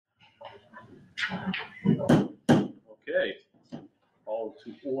Okay. Call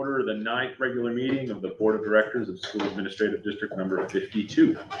to order the 9th regular meeting of the Board of Directors of School Administrative District number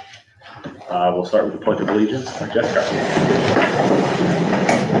 52. We'll start with the Pledge of Allegiance. Jessica.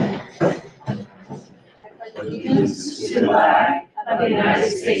 Allegiance to the flag of the United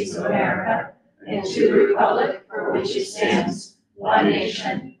States of America and to the republic for which it stands, one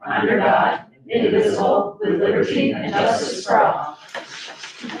nation, under God, indivisible, with liberty and justice for all.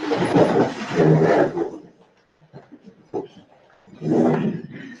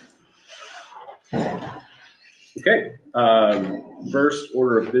 Okay. First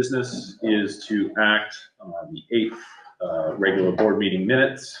order of business is to act on the 8th regular board meeting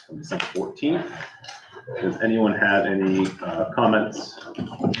minutes from December 14th. Does anyone have any comments,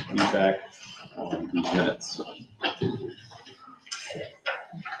 feedback on these minutes?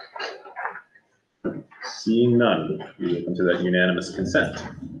 Seeing none, we move into that unanimous consent.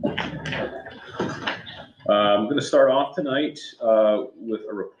 I'm going to start off tonight with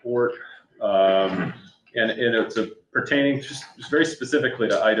a report, and it's pertaining just very specifically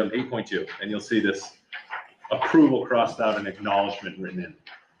to item 8.2, and you'll see this approval crossed out and acknowledgement written in.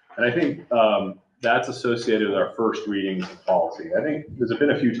 And I think that's associated with our first readings of policy. I think there's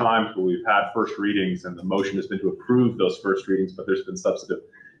been a few times where we've had first readings and the motion has been to approve those first readings, but there's been substantive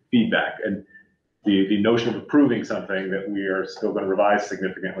feedback. And the notion of approving something that we are still going to revise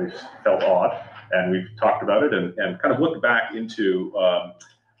significantly felt odd. And we've talked about it and kind of looked back into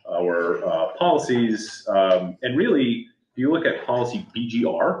our policies. And really, if you look at policy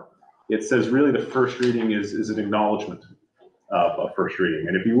BGR, it says really the first reading is an acknowledgement of first reading.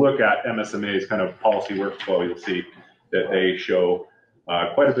 And if you look at MSMA's kind of policy workflow, you'll see that they show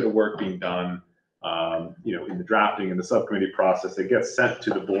quite a bit of work being done, in the drafting and the subcommittee process. It gets sent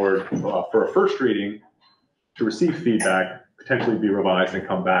to the board for a first reading to receive feedback, potentially be revised and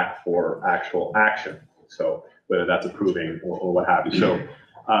come back for actual action. So whether that's approving or what have you. So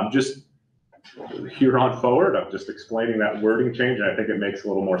just here on forward, I'm just explaining that wording change, and I think it makes a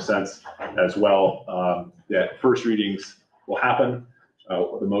little more sense as well. That first readings will happen.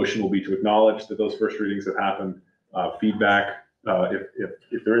 The motion will be to acknowledge that those first readings have happened. Feedback,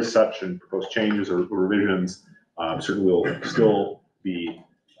 if there is such, and proposed changes or revisions, certainly we'll still be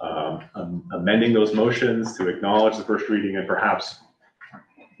amending those motions to acknowledge the first reading and perhaps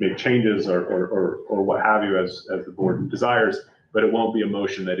make changes or what have you as the board desires. But it won't be a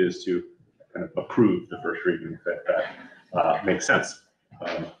motion that is to kind of approve the first reading, if that makes sense.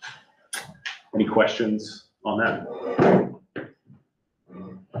 Any questions on that?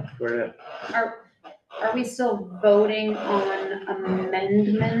 Go ahead. Are we still voting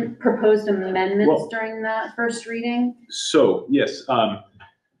on proposed amendments during that first reading? So yes,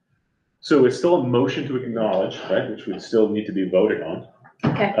 so it's still a motion to acknowledge, right, which would still need to be voted on.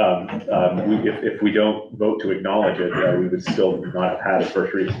 Okay. If we don't vote to acknowledge it, we would still not have had a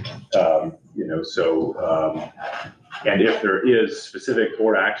first reading. And if there is specific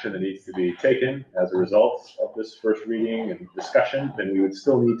board action that needs to be taken as a result of this first reading and discussion, then we would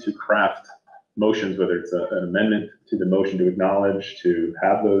still need to craft motions, whether it's an amendment to the motion to acknowledge, to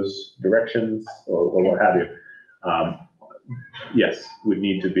have those directions or what have you. Yes, would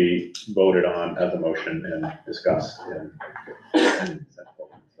need to be voted on as a motion and discussed.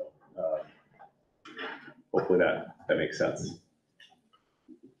 Hopefully that makes sense.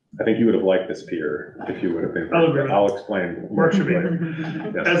 I think you would have liked this, Peter, if you would have been. I'll explain. Works for me.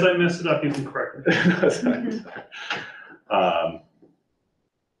 Yes. As I mess it up, you can correct me.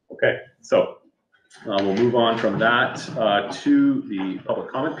 Okay, so we'll move on from that to the public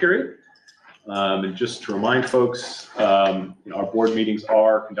comment period. And just to remind folks, our board meetings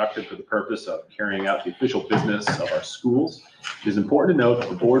are conducted for the purpose of carrying out the official business of our schools. It is important to note that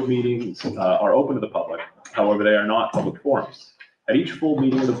the board meetings are open to the public. However, they are not public forums. At each full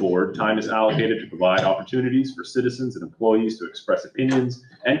meeting of the board, time is allocated to provide opportunities for citizens and employees to express opinions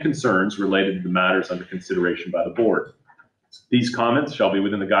and concerns related to the matters under consideration by the board. These comments shall be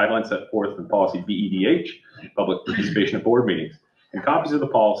within the guidelines set forth in policy BEDH, public participation at board meetings, and copies of the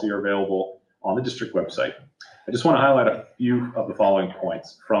policy are available on the district website. I just want to highlight a few of the following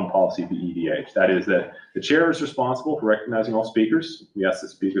points from policy BEDH. That is that the chair is responsible for recognizing all speakers. We ask that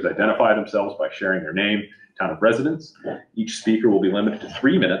speakers identify themselves by sharing their name, town of residence. Each speaker will be limited to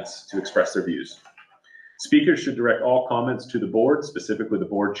 3 minutes to express their views. Speakers should direct all comments to the board, specifically the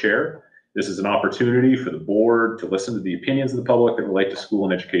board chair. This is an opportunity for the board to listen to the opinions of the public that relate to school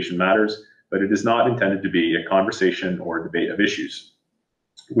and education matters, but it is not intended to be a conversation or a debate of issues.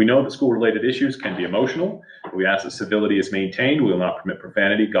 We know that school-related issues can be emotional. We ask that civility is maintained. We will not permit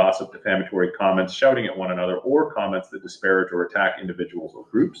profanity, gossip, defamatory comments, shouting at one another, or comments that disparage or attack individuals or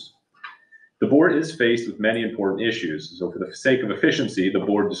groups. The board is faced with many important issues, so for the sake of efficiency, the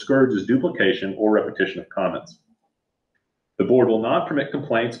board discourages duplication or repetition of comments. The board will not permit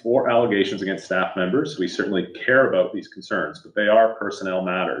complaints or allegations against staff members. We certainly care about these concerns, but they are personnel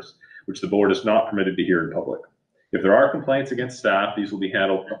matters, which the board is not permitted to hear in public. If there are complaints against staff, these will be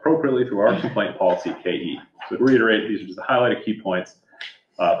handled appropriately through our complaint policy, KE. So to reiterate, these are just the highlighted key points.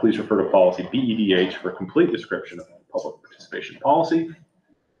 Please refer to policy BEDH for a complete description of public participation policy.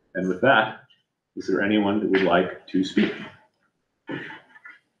 And with that, is there anyone that would like to speak?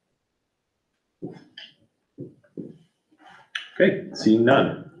 Okay, seeing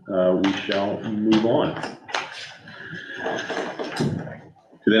none, we shall move on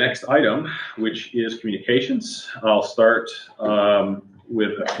to the next item, which is communications. I'll start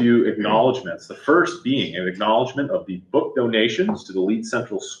with a few acknowledgements. The first being an acknowledgement of the book donations to the Leeds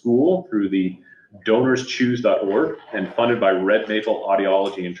Central School through the donorschoose.org and funded by Red Maple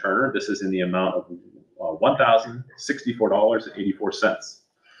Audiology in Turner. This is in the amount of $1,064.84.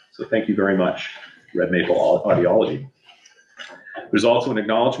 So thank you very much, Red Maple Audiology. There's also an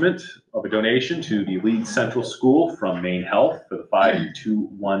acknowledgement of a donation to the Leeds Central School from Maine Health for the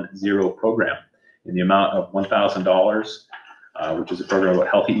 5210 program in the amount of $1,000, which is a program about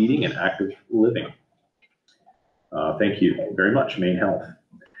healthy eating and active living. Thank you very much, Maine Health.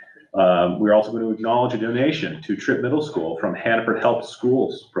 We're also going to acknowledge a donation to Tripp Middle School from Hannaford Help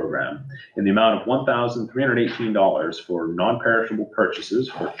Schools program in the amount of $1,318 for non-perishable purchases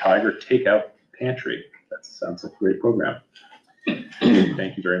for Tiger Takeout Pantry. That sounds like a great program.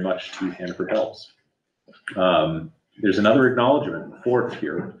 Thank you very much to Hannaford Helps. There's another acknowledgement, fourth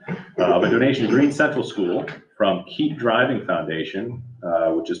here, of a donation to Green Central School from Keep Driving Foundation,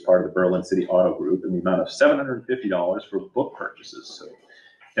 which is part of the Berlin City Auto Group, in the amount of $750 for book purchases. So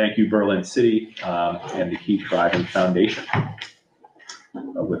thank you, Berlin City and the Keep Driving Foundation.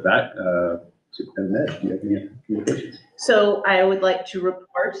 With that, Superintendent Ned, do you have any communications? So I would like to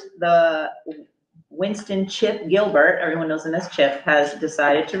report the Winston Chip Gilbert, everyone knows him as Chip, has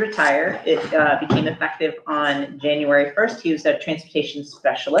decided to retire. It became effective on January 1st. He was a transportation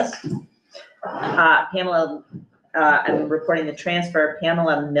specialist. Pamela, I'm reporting the transfer.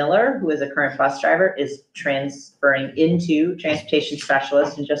 Pamela Miller, who is a current bus driver, is transferring into transportation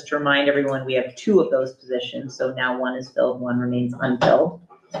specialist. And just to remind everyone, we have 2 of those positions. So now 1 is filled, 1 remains unfilled.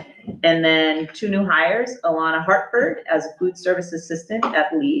 And then 2 new hires, Alana Hartford as a food service assistant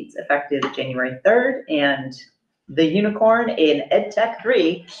at Leeds, effective January 3rd, and the unicorn in EdTech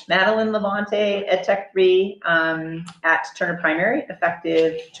 3, Madeline Levante, EdTech 3 at Turner Primary,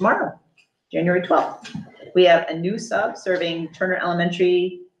 effective tomorrow, January 12th. We have a new sub serving Turner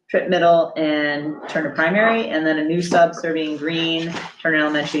Elementary, Tripp Middle, and Turner Primary, and then a new sub serving Green, Turner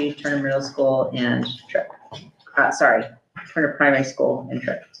Elementary, Turner Middle School, and Tripp. Turner Primary School and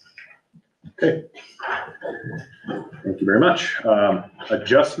Tripp. Okay. Thank you very much.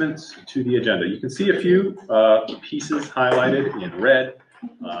 Adjustments to the agenda. You can see a few pieces highlighted in red.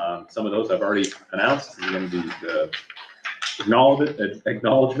 Some of those I've already announced. In the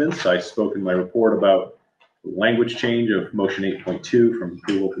acknowledgements, I spoke in my report about the language change of motion 8.2 from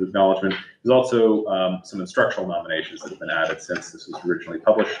approval to acknowledgement. There's also some instructional nominations that have been added since this was originally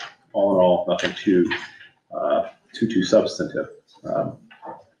published. All in all, nothing too substantive.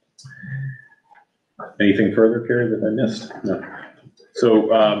 Anything further, Carrie, that I missed? No. So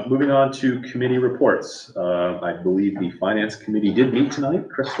moving on to committee reports. I believe the Finance Committee did meet tonight.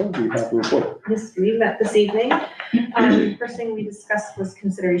 Crystal, do you have a report? Yes, we met this evening. First thing we discussed was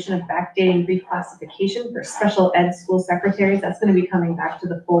consideration of backdating reclassification for special ed school secretaries. That's going to be coming back to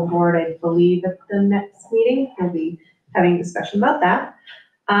the full board, I believe, at the next meeting. We'll be having a discussion about that.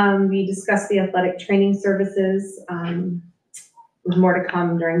 We discussed the athletic training services. With more to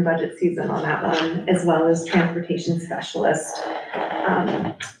come during budget season on that one, as well as transportation specialist.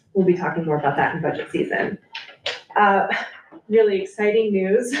 We'll be talking more about that in budget season. Really exciting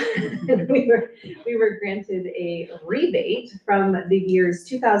news. we were granted a rebate from the years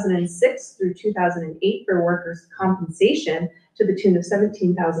 2006 through 2008 for workers' compensation to the tune of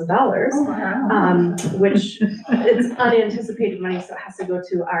 $17,000, which is unanticipated money, so it has to go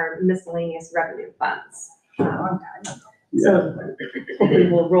to our miscellaneous revenue funds. So hopefully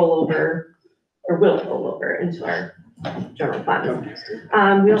we'll roll over into our general fund.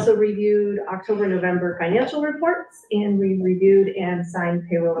 We also reviewed October, November financial reports, and we reviewed and signed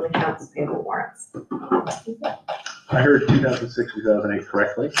payroll and accounts payable warrants. I heard 2006, 2008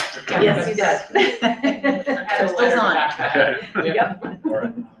 correctly. Yes, you did. So still on. Okay. Yep. All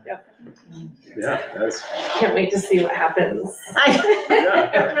right. Yep. Yeah, that's. Can't wait to see what happens.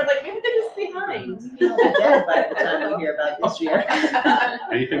 Yeah. We're like, maybe they just see how mind. You'll be dead by the time you hear about this year.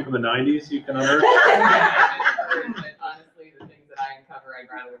 Anything from the 90s you can unearth? Honestly, the things that I uncover, I'd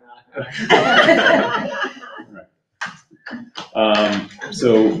rather not.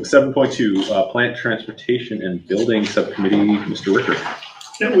 So 7.2, Plant Transportation and Building Subcommittee, Mr. Ricker.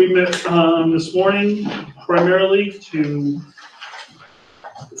 Yeah, we met this morning primarily to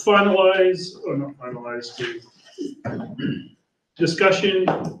finalize, or not finalize, to discussion.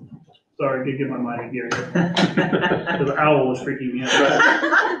 Sorry, I did get my mind in gear here. The owl was freaking me out.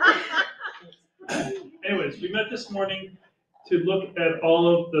 Anyways, we met this morning to look at all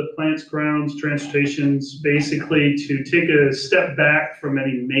of the plants, grounds, transportations, basically to take a step back from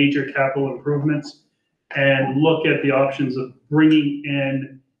any major capital improvements and look at the options of bringing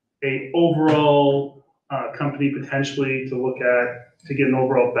in a overall company potentially to look at, to get an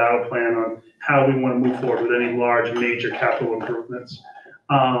overall battle plan on how we want to move forward with any large major capital improvements.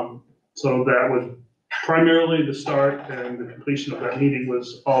 So that was primarily the start, and the completion of that meeting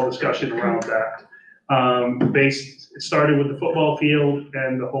was all discussion around that. It started with the football field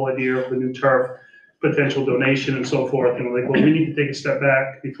and the whole idea of the new turf, potential donation and so forth. And we're like, well, we need to take a step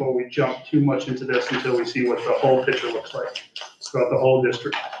back before we jump too much into this until we see what the whole picture looks like throughout the whole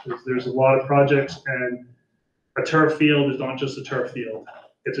district. There's a lot of projects, and a turf field is not just a turf field.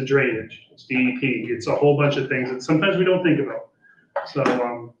 It's a drainage, it's DEP, it's a whole bunch of things that sometimes we don't think about. So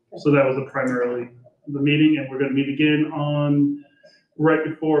that was primarily the meeting, and we're gonna meet again on right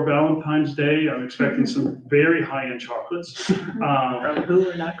before Valentine's Day. I'm expecting some very high-end chocolates. From who,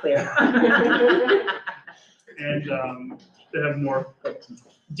 we're not clear. And to have more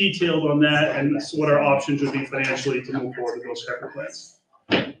detailed on that, and what our options would be financially to move forward with those type of plans.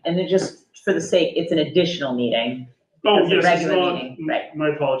 And then just for the sake, it's an additional meeting. Oh, It's a yes, it's regular not, meeting, right. my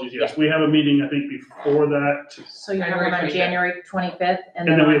apologies, yes, we have a meeting, I think, before that. So you have one on January 25th and And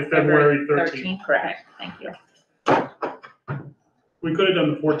then then we on have February February 13th. 13th? Correct. Thank you. We could have done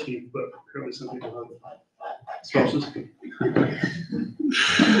the 14th, but apparently some people have spouses.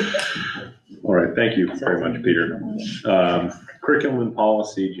 All right, thank you very much, Peter. Curriculum and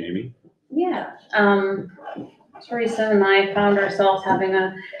policy, Jamie. Yeah, Teresa and I found ourselves having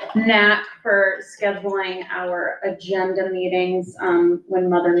a knack for scheduling our agenda meetings when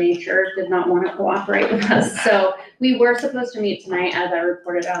Mother Nature did not want to cooperate with us. So we were supposed to meet tonight, as I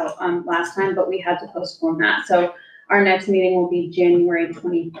reported out last time, but we had to postpone that. So our next meeting will be January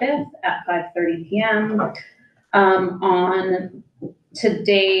 25th at 5:30 p.m. On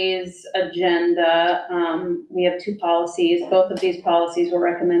today's agenda, we have two policies. Both of these policies were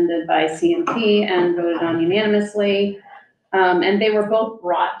recommended by CMP and voted on unanimously. And they were both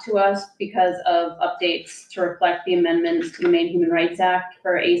brought to us because of updates to reflect the amendments to the Maine Human Rights Act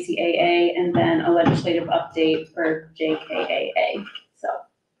for ACAA, and then a legislative update for JKAA, so.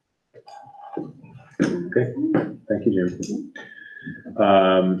 Okay, thank you, Jim.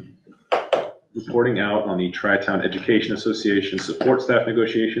 Reporting out on the Tri-Town Education Association support staff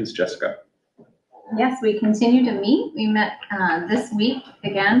negotiations, Jessica. Yes, we continue to meet. We met this week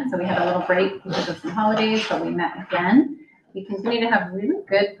again, so we had a little break because of some holidays, but we met again. We continue to have really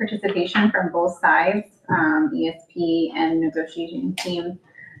good participation from both sides, ESP and negotiating team.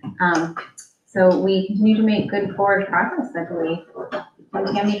 So we continue to make good forward progress, I believe. And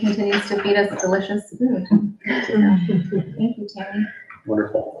Tammy continues to feed us delicious food. Thank you, Tammy.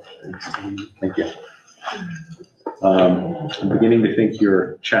 Wonderful. Thank you. I'm beginning to think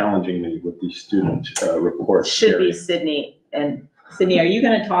you're challenging me with the student reports. Should be Sydney. And Sydney, are you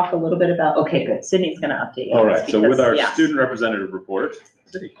going to talk a little bit about, okay, good. Sydney's going to update you. All right, so with our yes. student representative report,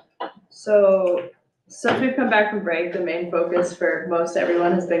 Sydney. So since we've come back from break, the main focus for most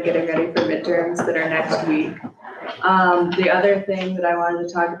everyone has been getting ready for midterms that are next week. The other thing that I wanted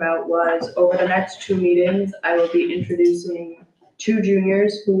to talk about was over the next 2 meetings, I will be introducing 2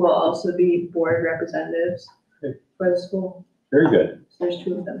 juniors who will also be board representatives for the school. Very good. So there's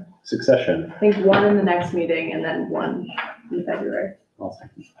 2 of them. Succession. I think 1 in the next meeting and then 1 in February. Awesome.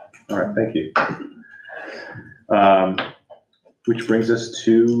 All right, thank you. Which brings us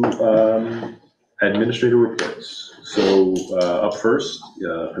to administrator reports. So up first,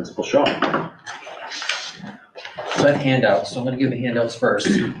 Principal Shaw. So I have handouts, so I'm gonna give the handouts first.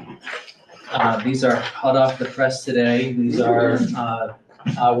 These are hot off the press today. These are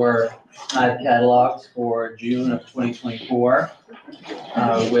our catalogs for June of 2024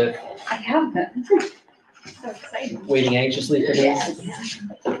 with. I have them. So exciting. Waiting anxiously for these.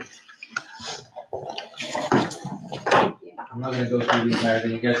 I'm not gonna go through the entire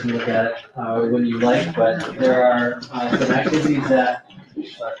thing. You guys can look at it when you like, but there are some activities that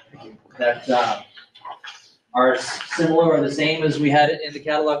are similar or the same as we had it in the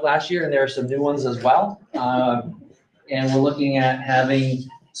catalog last year, and there are some new ones as well. And we're looking at having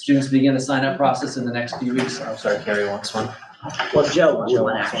students begin the sign-up process in the next few weeks. I'm sorry, Carrie wants one. Well, Joe wants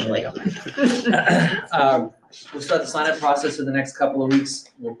one, actually. We'll start the sign-up process in the next couple of weeks.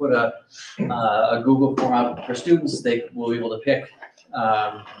 We'll put a Google form out for students. They will be able to pick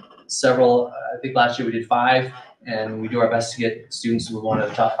several. I think last year we did 5, and we do our best to get students who were one of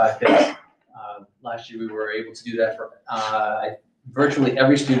the top 5 picks. Last year we were able to do that for virtually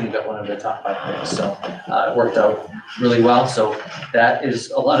every student got one of the top 5 picks. So it worked out really well. So that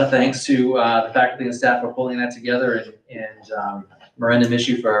is a lot of thanks to the faculty and staff for pulling that together, and Miranda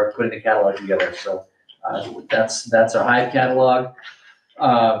Mishu for putting the catalog together. So that's our Hive catalog.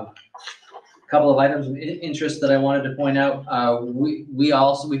 A couple of items of interest that I wanted to point out. We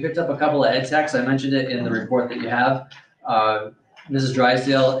picked up a couple of ed techs. I mentioned it in the report that you have. Mrs.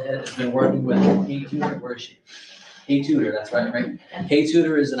 Drysdale has been working with K-Tutor. Where is she? K-Tutor, that's right?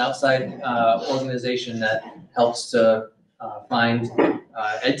 K-Tutor is an outside organization that helps to find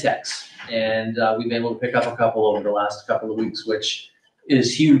ed techs. And we've been able to pick up a couple over the last couple of weeks, which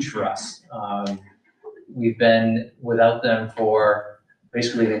is huge for us. We've been without them for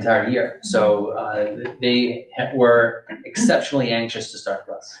basically the entire year. So they were exceptionally anxious to start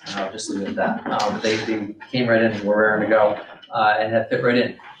with us. I'll just leave it at that. They came right in and were raring to go and have fit right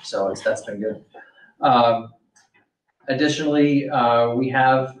in. So that's been good. Additionally,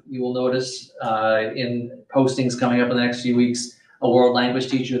 you will notice in postings coming up in the next few weeks, a world language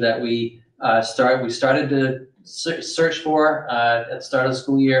teacher that we started to search for at the start of the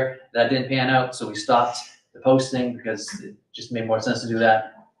school year. That didn't pan out, so we stopped the posting because it just made more sense to do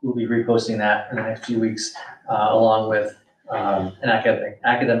that. We'll be reposting that in the next few weeks, along with an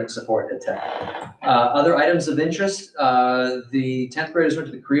academic support at Tech. Other items of interest, the 10th graders went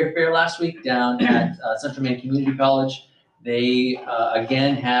to the career fair last week down at Central Maine Community College. They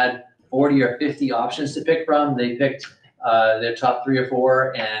again had 40 or 50 options to pick from. They picked their top 3 or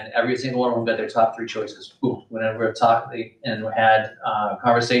 4, and every single one of them got their top 3 choices. Whenever we talked and had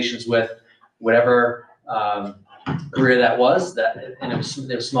conversations with whatever career that was, and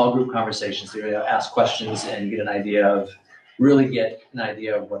there were small group conversations. They would ask questions and get an idea of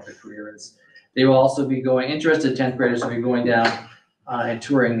what the career is. They will also be interested 10th graders will be going down and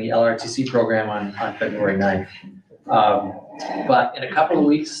touring the LRTC program on February 9th. But in a couple of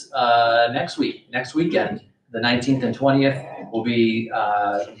weeks, next weekend, the 19th and 20th, will be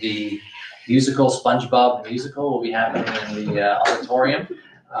the musical SpongeBob the Musical will be happening in the auditorium.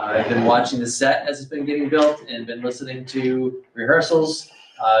 I've been watching the set as it's been getting built and been listening to rehearsals.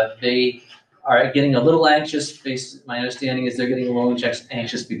 They are getting a little anxious. My understanding is they're getting a little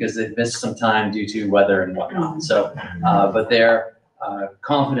anxious because they've missed some time due to weather and whatnot. So, but they're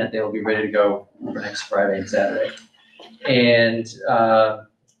confident they'll be ready to go for next Friday and Saturday. And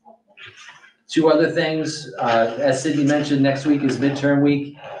 2 other things, as Sydney mentioned, next week is midterm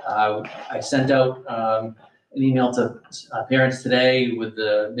week. I sent out an email to parents today with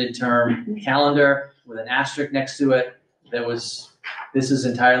the midterm calendar with an asterisk next to it. This is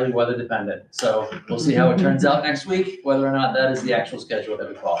entirely weather dependent. So we'll see how it turns out next week, whether or not that is the actual schedule that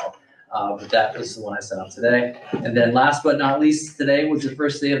we follow. But that was the one I sent out today. And then last but not least, today was the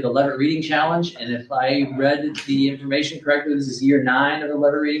first day of the Letter Reading Challenge. And if I read the information correctly, this is year 9 of the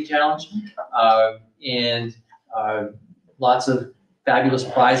Letter Reading Challenge. And lots of fabulous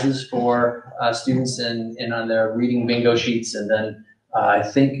prizes for students and on their reading bingo sheets. And then I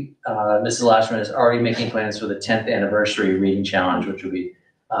think Mrs. Lashman is already making plans for the 10th anniversary reading challenge, which will be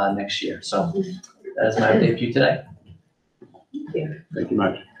next year. So that is my update for you today. Thank you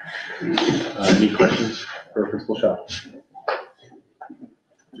much. Any questions for Principal Shaw?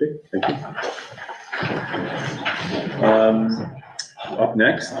 Okay, thank you. Up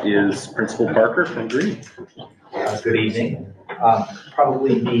next is Principal Parker from Green. Good evening.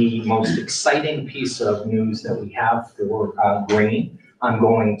 Probably the most exciting piece of news that we have for Green, I'm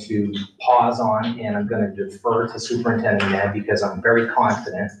going to pause on and I'm going to defer to Superintendent Ned because I'm very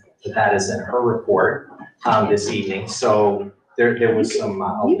confident that is in her report this evening. So there was a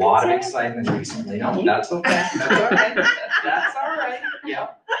lot of excitement recently. No, that's okay. That's all right. That's all right. Yeah.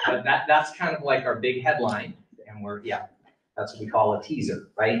 But that's kind of like our big headline, and that's what we call a teaser,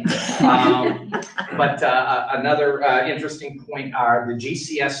 right? But another interesting point are the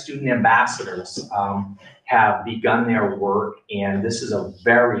GCS student ambassadors have begun their work, and this is a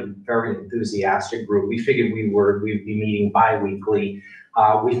very, very enthusiastic group. We figured we'd be meeting bi-weekly.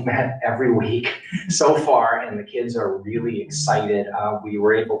 We've met every week so far, and the kids are really excited. We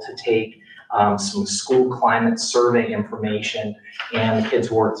were able to take some school climate survey information, and the kids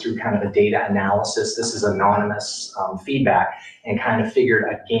worked through kind of a data analysis. This is anonymous feedback, and kind of figured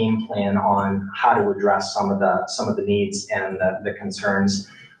a game plan on how to address some of the needs and the concerns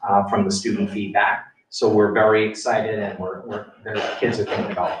from the student feedback. So we're very excited, and the kids are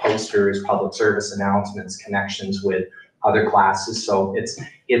thinking about posters, public service announcements, connections with other classes. So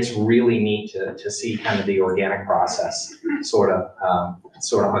it's really neat to see kind of the organic process sort of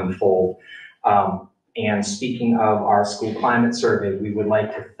unfold. And speaking of our school climate survey, we would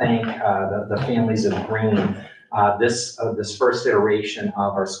like to thank the families of Green. This first iteration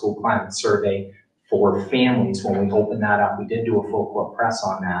of our school climate survey for families, when we opened that up, we did do a full court press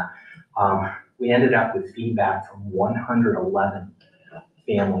on that. We ended up with feedback from 111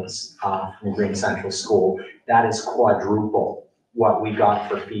 families from Green Central School. That is quadruple what we got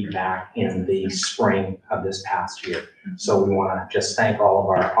for feedback in the spring of this past year. So we want to just thank all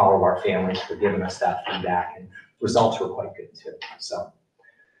of our families for giving us that feedback, and results were quite good too. So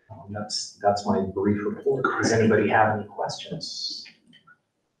that's my brief report. Does anybody have any questions?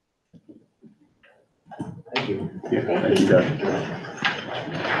 Thank you. Thank you, Doug.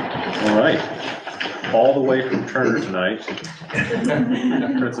 All right. All the way from Turner tonight,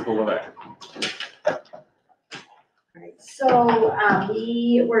 Principal Levesque. So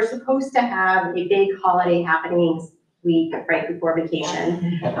we were supposed to have a big holiday happenings week right before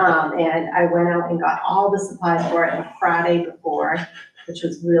vacation. And I went out and got all the supplies for it the Friday before, which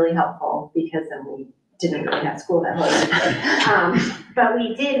was really helpful because then we didn't really have school that whole week. But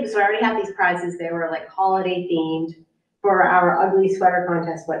we did, so I already had these prizes. They were like holiday themed. For our ugly sweater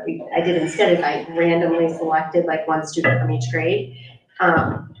contest, what I did instead is I randomly selected like one student from each grade.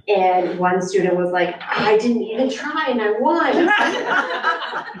 And one student was like, I didn't even try and I won. So that,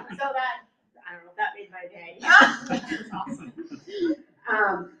 I don't know, that made my day. That's awesome.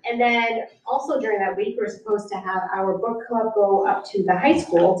 And then also during that week, we're supposed to have our book club go up to the high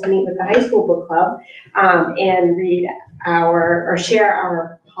school to meet with the high school book club and read or share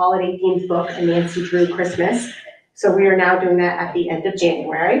our holiday themed book, A Nancy Drew Christmas. So we are now doing that at the end of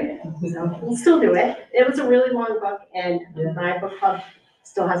January. So we'll still do it. It was a really long book, and my book club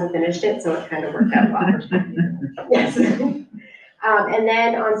still hasn't finished it, so it kind of worked out well. Yes. And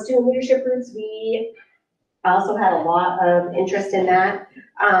then on student leadership groups, we also had a lot of interest in that.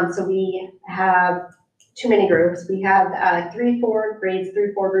 So we have too many groups. We have grades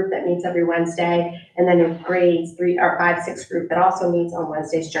 3-4 group that meets every Wednesday, and then a grades 3 or 5-6 group that also meets on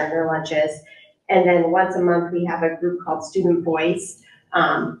Wednesdays during their lunches. And then once a month, we have a group called Student Voice.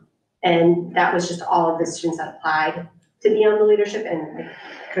 And that was just all of the students that applied to be on the leadership, and I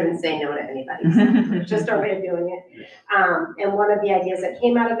couldn't say no to anybody. So just our way of doing it. And one of the ideas that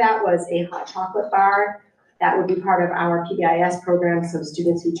came out of that was a hot chocolate bar that would be part of our PBIS program. So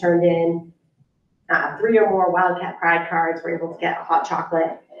students who turned in 3 or more Wildcat Pride cards were able to get a hot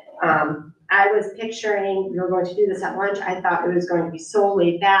chocolate. I was picturing we were going to do this at lunch. I thought it was going to be so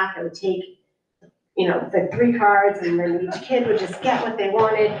laid back. I would take the 3 cards, and then each kid would just get what they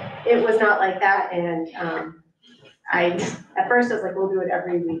wanted. It was not like that, and at first I was like, we'll do it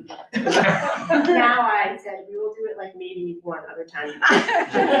every week. Now I said, we will do it like maybe one other time.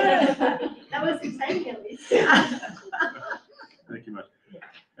 That was exciting at least. Thank you much.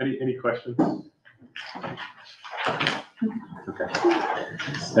 Any questions? Okay.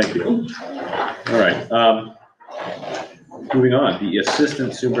 Thank you. All right. Moving on, the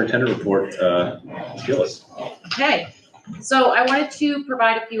Assistant Superintendent Report, Gillis. Okay, so I wanted to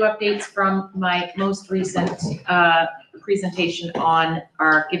provide a few updates from my most recent presentation on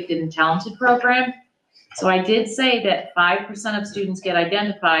our Gifted and Talented program. So I did say that 5% of students get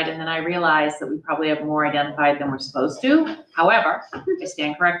identified, and then I realized that we probably have more identified than we're supposed to. However, I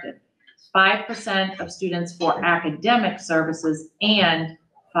stand corrected. 5% of students for academic services and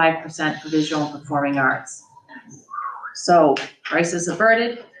 5% for visual and performing arts. So crisis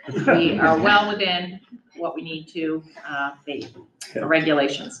averted. We are well within what we need to be for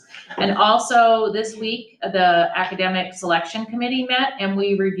regulations. And also this week, the academic selection committee met and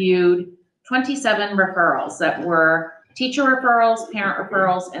we reviewed 27 referrals that were teacher referrals, parent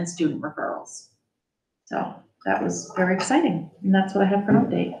referrals, and student referrals. So that was very exciting. And that's what I have for an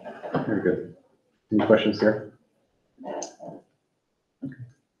update. Very good. Any questions there? Okay.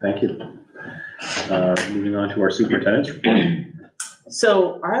 Thank you. Moving on to our superintendent's report.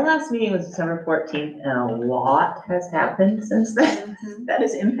 So our last meeting was December 14th, and a lot has happened since then that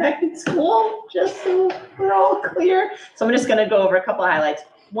has impacted school, just so we're all clear. So I'm just gonna go over a couple of highlights.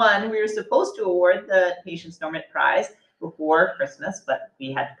 One, we were supposed to award the Patience Normant Prize before Christmas, but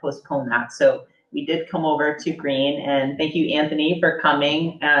we had to postpone that. So we did come over to Green, and thank you, Anthony, for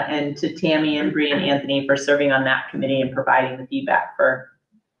coming, and to Tammy and Bree and Anthony for serving on that committee and providing the feedback for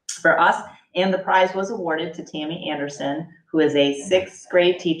us. And the prize was awarded to Tammy Anderson, who is a 6th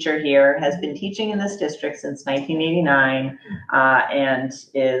grade teacher here, has been teaching in this district since 1989, and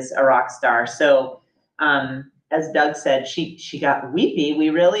is a rock star. So, as Doug said, she got weepy. We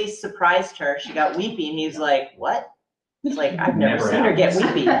really surprisrised her. She got weepy, and he's like, "What?" It's like, I've never seen her get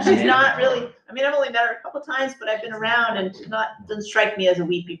weepy. She's not really, I mean, I've only met her a couple times, but I've been around, and she's doesn't strike me as a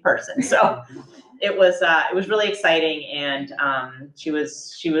weepy person. So it was really exciting, and she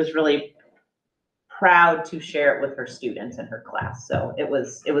was really proud to share it with her students in her class. So it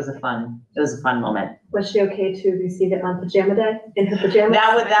was a fun moment. Was she okay to receive it on pajama day, in her pajamas?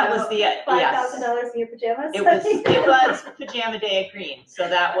 That was the, yes. $5,000 in your pajamas? It was pajama day at Green. So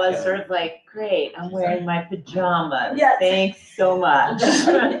that was sort of like, great, I'm wearing my pajamas. Yes. Thanks so much.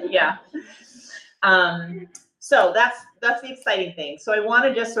 Yeah. So that's the exciting thing. So I want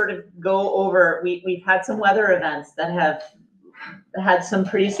to just sort of go over, we've had some weather events that have had some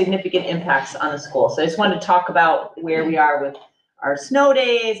pretty significant impacts on the school. So I just wanted to talk about where we are with our snow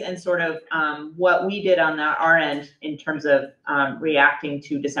days and sort of what we did on our end in terms of reacting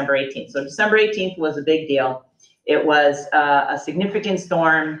to December 18th. So December 18th was a big deal. It was a significant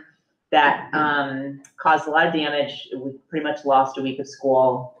storm that caused a lot of damage. We pretty much lost a week of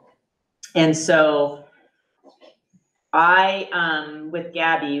school. And so with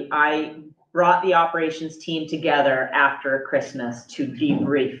Gabby, I brought the operations team together after Christmas to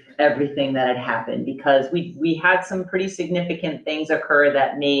debrief everything that had happened, because we had some pretty significant things occur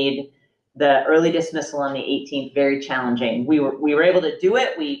that made the early dismissal on the 18th very challenging. We were able to do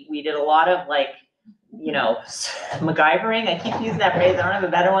it. We did a lot of MacGyvering. I keep using that phrase. I don't have a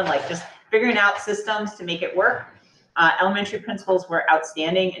better one, like just figuring out systems to make it work. Elementary principals were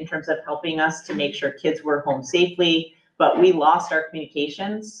outstanding in terms of helping us to make sure kids were home safely. But we lost our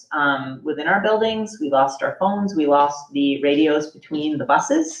communications within our buildings. We lost our phones. We lost the radios between the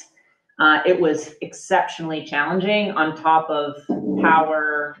buses. It was exceptionally challenging on top of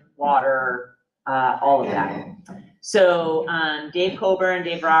power, water, all of that. So Dave Coburn,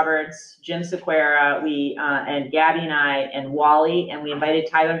 Dave Roberts, Jim Sequeira, and Gabby and I and Wally, and we invited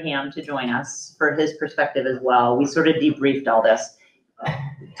Tyler Ham to join us for his perspective as well. We sort of debriefed all this.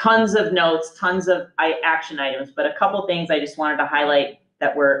 Tons of notes, tons of action items, but a couple things I just wanted to highlight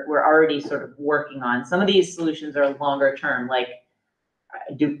that we're already sort of working on. Some of these solutions are longer term, like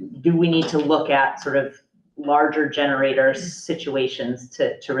do we need to look at sort of larger generator situations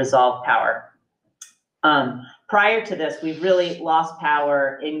to resolve power? Prior to this, we've really lost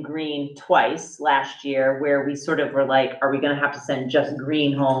power in Green twice last year, where we sort of were like, are we going to have to send just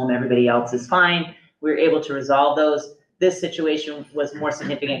Green home? Everybody else is fine. We were able to resolve those. This situation was more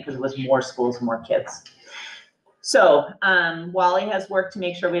significant because it was more schools, more kids. So Wally has worked to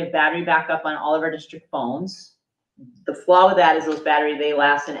make sure we have battery backup on all of our district phones. The flaw with that is those batteries, they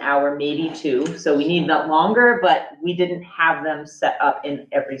last an hour, maybe 2. So we need that longer, but we didn't have them set up in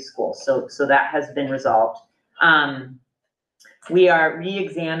every school. So that has been resolved. We are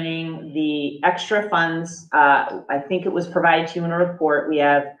re-examining the extra funds. I think it was provided to you in a report. We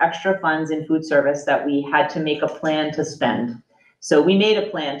have extra funds in food service that we had to make a plan to spend. So we made a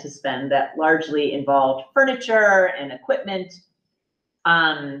plan to spend that largely involved furniture and equipment.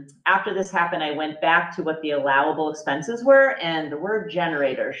 After this happened, I went back to what the allowable expenses were, and the word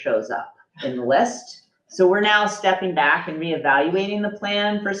generator shows up in the list. So we're now stepping back and reevaluating the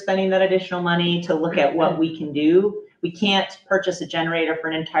plan for spending that additional money to look at what we can do. We can't purchase a generator for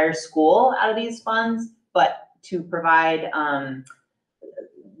an entire school out of these funds, but to provide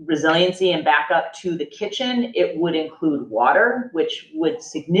resiliency and backup to the kitchen, it would include water, which would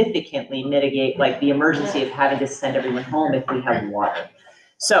significantly mitigate like the emergency of having to send everyone home if we have water.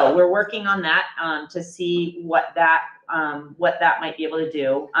 So we're working on that to see what that might be able to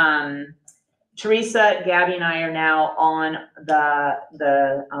do. Teresa, Gabby, and I are now on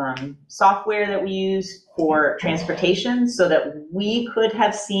the software that we use for transportation, so that we could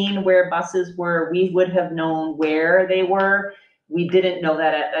have seen where buses were. We would have known where they were. We didn't know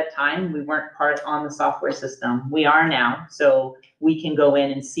that at that time. We weren't on the software system. We are now, so we can go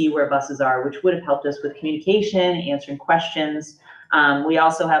in and see where buses are, which would have helped us with communication, answering questions. We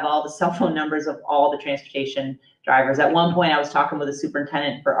also have all the cell phone numbers of all the transportation drivers. At one point, I was talking with a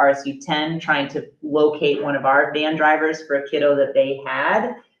superintendent for RSU 10, trying to locate one of our van drivers for a kiddo that they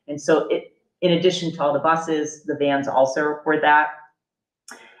had. And so in addition to all the buses, the vans also report that.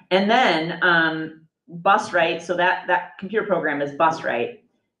 And then Bus Right, so that computer program is Bus Right.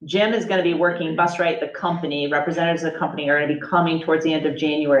 Jim is gonna be working, Busright, the company, representatives of the company are gonna be coming towards the end of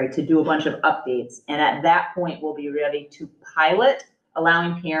January to do a bunch of updates. And at that point, we'll be ready to pilot,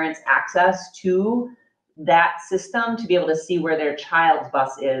 allowing parents access to that system to be able to see where their child's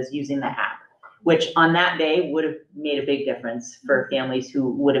bus is using the app, which on that day would have made a big difference for families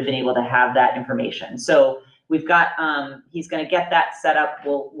who would have been able to have that information. So we've got, he's gonna get that set up,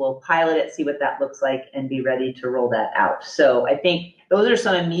 we'll pilot it, see what that looks like, and be ready to roll that out. So I think those are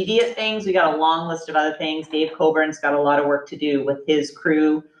some immediate things. We got a long list of other things. Dave Coburn's got a lot of work to do with his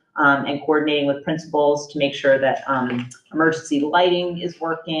crew, and coordinating with principals to make sure that emergency lighting is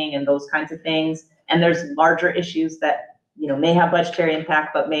working and those kinds of things. And there's larger issues that, you know, may have budgetary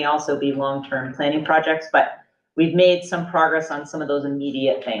impact, but may also be long-term planning projects. But we've made some progress on some of those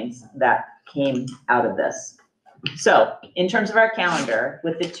immediate things that came out of this. So in terms of our calendar,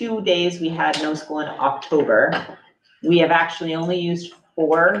 with the 2 days we had no school in October, we have actually only used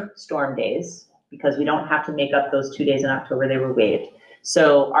 4 storm days because we don't have to make up those 2 days in October, they were waived.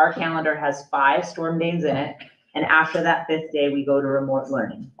 So our calendar has 5 storm days in it. And after that 5th day, we go to remote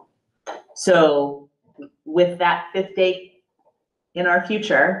learning. So with that 5th day in our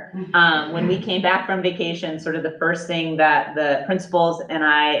future, when we came back from vacation, sort of the first thing that the principals and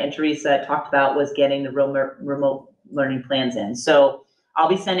I and Teresa talked about was getting the remote learning plans in. So I'll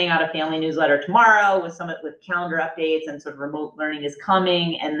be sending out a family newsletter tomorrow with calendar updates and sort of remote learning is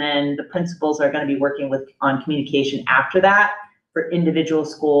coming. And then the principals are going to be working on communication after that for individual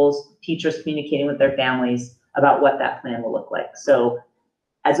schools, teachers communicating with their families about what that plan will look like. So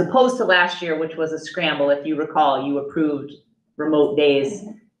as opposed to last year, which was a scramble, if you recall, you approved remote days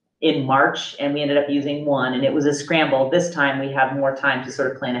in March and we ended up using 1 and it was a scramble. This time we have more time to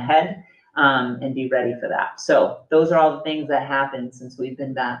sort of plan ahead and be ready for that. So those are all the things that happened since we've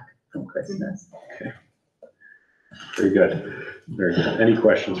been back from Christmas. Okay. Very good. Very good. Any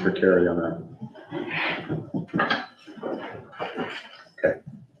questions for Carrie on that? Okay,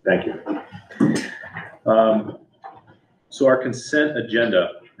 thank you. So our consent agenda,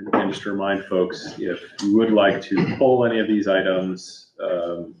 and again, just to remind folks, if you would like to pull any of these items,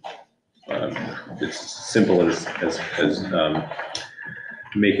 it's simple as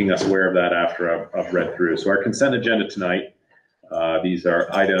making us aware of that after I've read through. So our consent agenda tonight, these are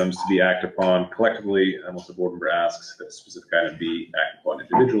items to be acted upon collectively, unless the board member asks that a specific item be acted upon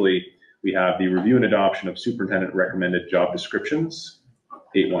individually. We have the review and adoption of superintendent recommended job descriptions,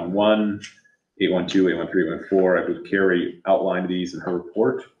 811, 812, 813, 814. I believe Carrie outlined these in her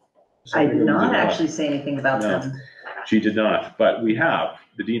report. I did not actually say anything about them. She did not, but we have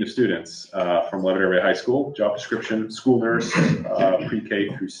the Dean of Students from Leavitt Area High School, job description, school nurse,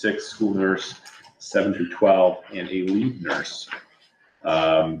 pre-K through 6, school nurse, 7 through 12, and a lead nurse.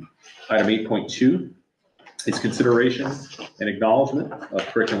 Item 8.2 is consideration and acknowledgement of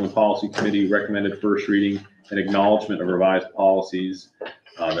Curriculum and Policy Committee recommended first reading and acknowledgement of revised policies.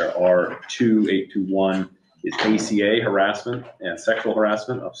 There are 2, 821 is ACA harassment and sexual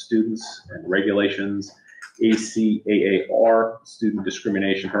harassment of students and regulations, ACAAR, student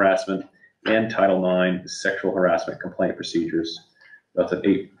discrimination harassment, and Title IX, sexual harassment complaint procedures. That's at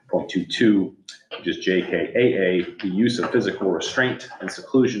 8.22, which is JKAA, the use of physical restraint and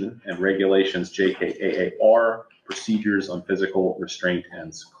seclusion, and regulations JKAAR, procedures on physical restraint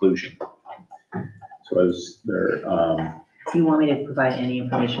and seclusion. So as there, Do you want me to provide any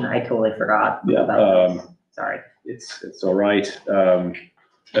information? I totally forgot yeah, about this. Sorry. It's all right.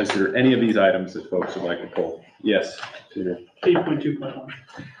 Is there any of these items that folks would like to pull? Yes. 8.2.1.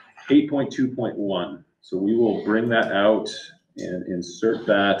 8.2.1. So we will bring that out and insert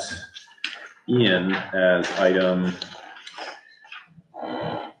that in as item,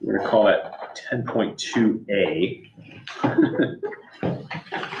 we're going to call it 10.2A.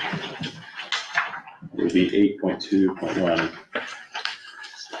 It would be 8.2.1.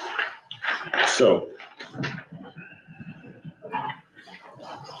 So,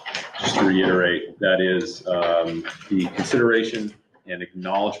 just to reiterate, that is the consideration and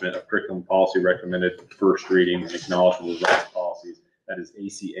acknowledgement of curriculum policy recommended first reading and acknowledgement of revised policies. That is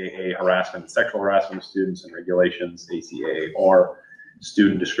ACAA harassment and sexual harassment of students and regulations, ACAAR,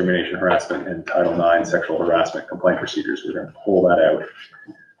 student discrimination harassment, and Title IX, sexual harassment complaint procedures. We're going to pull that out.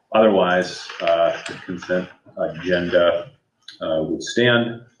 Otherwise, the consent agenda would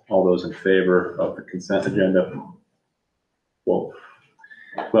stand. All those in favor of the consent agenda? Well,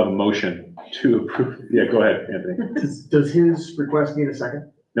 we'll have a motion to approve. Yeah, go ahead, Anthony. Does his request need a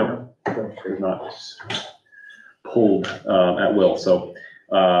second? No, it's not. It's pulled at will. So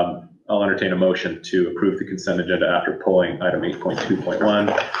I'll entertain a motion to approve the consent agenda after pulling item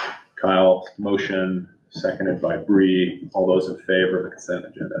 8.2.1. Kyle, motion, seconded by Bree. All those in favor of the consent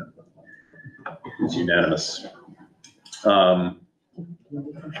agenda? It's unanimous.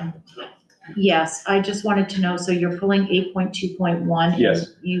 Yes, I just wanted to know, so you're pulling 8.2.1?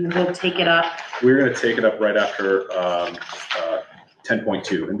 Yes. You will take it up? We're going to take it up right after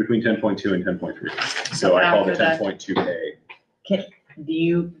 10.2, in between 10.2 and 10.3. So I call it 10.2A. Do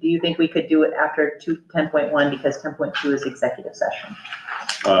you think we could do it after 10.1 because 10.2 is executive session?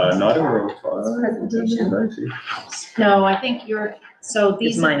 Not in row Presentation. No, I think so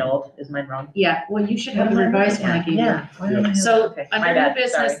these. Is mine old? Is mine wrong? Yeah, well, you should have the revised one I gave you. Yeah. So Okay, my under new bad,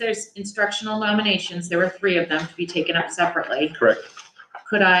 business, sorry. there's instructional nominations. There were 3 of them to be taken up separately. Correct.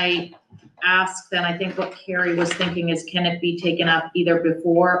 Could I ask then, I think what Carrie was thinking is, can it be taken up either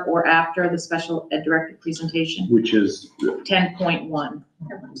before or after the special ed director presentation? Which is 10.1.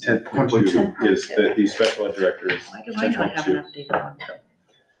 10.2 is the special ed director is Why do I not have an 10.2. updated one?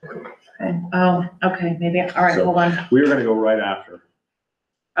 Okay. Oh, okay, maybe, all right, So- hold on. We are going to go right after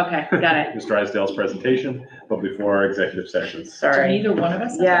Okay, got it. Mr. Drysdale's presentation, but before our executive sessions. Did Sorry. neither one of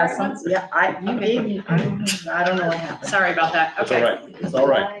us have the Yeah, right ones? you gave me, I don't know what happened. Sorry about that, It's all okay. right. It's all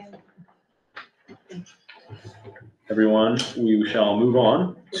right. Everyone, we shall move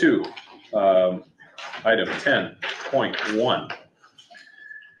on to item 10.1,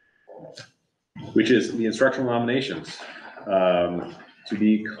 which is the instructional nominations to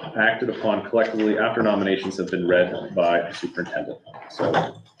be acted upon collectively after nominations have been read by the superintendent.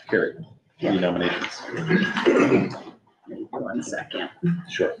 So, Carrie, any nominations? 1 second.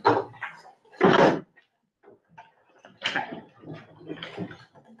 Sure.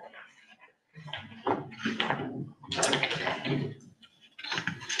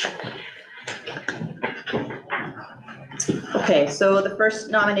 Okay, so the first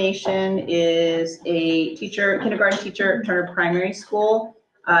nomination is a teacher, kindergarten teacher at Turner Primary School,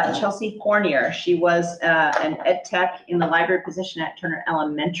 Chelsea Fournier. She was an ed tech in the library position at Turner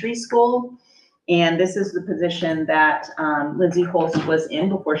Elementary School. And this is the position that Lindsay Holst was in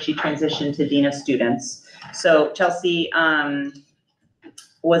before she transitioned to Dean of Students. So Chelsea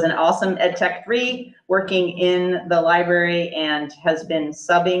was an awesome ed tech 3 working in the library and has been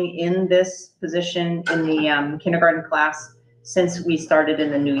subbing in this position in the kindergarten class since we started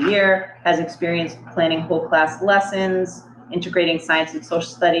in the new year, has experience planning whole class lessons, integrating science and social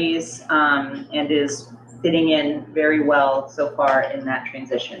studies, and is fitting in very well so far in that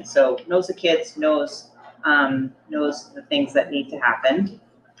transition. So knows the kids, knows the things that need to happen.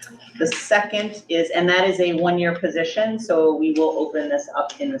 The second is, and that is a 1-year position, so we will open this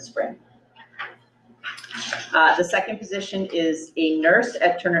up in the spring. The second position is a nurse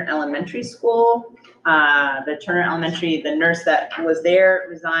at Turner Elementary School. The nurse that was there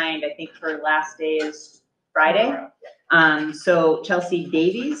resigned, I think her last day is Friday. So Chelsea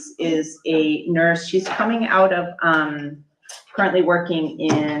Davies is a nurse. She's coming out of, currently working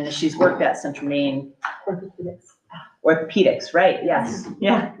she's worked at Central Maine. Orthopedics, right, yes,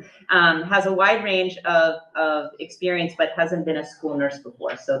 yeah. Has a wide range of experience, but hasn't been a school nurse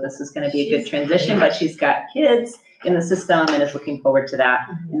before. So this is gonna be a good transition, but she's got kids in the system and is looking forward to that.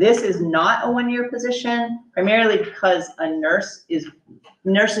 This is not a 1-year position, primarily because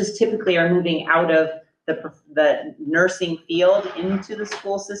nurses typically are moving out of the nursing field into the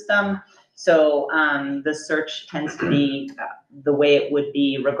school system. So the search tends to be the way it would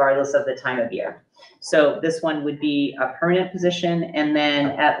be regardless of the time of year. So this one would be a permanent position. And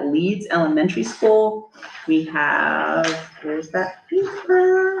then at Leeds Elementary School, we have, where's that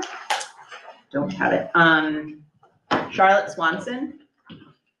paper? Don't have it. Charlotte Swanson.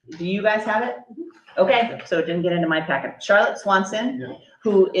 Do you guys have it? Okay, so it didn't get into my packet. Charlotte Swanson,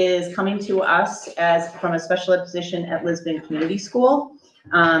 who is coming to us from a special ed position at Lisbon Community School.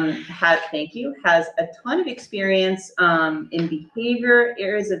 Has a ton of experience in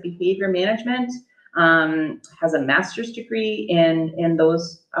areas of behavior management, has a master's degree in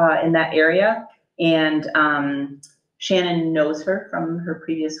that area, and Shannon knows her from her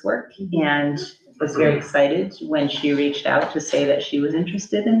previous work and was very excited when she reached out to say that she was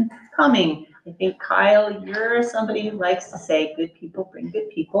interested in coming. I think, Kyle, you're somebody who likes to say good people bring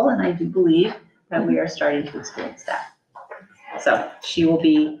good people, and I do believe that we are starting to experience that. So she will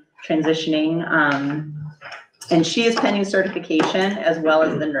be transitioning, and she is pending certification as well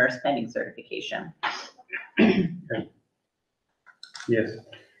as the nurse pending certification. Yes.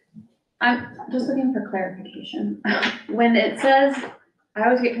 I'm just looking for clarification. When it says, I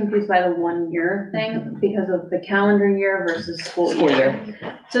always get confused by the 1-year thing because of the calendar year versus school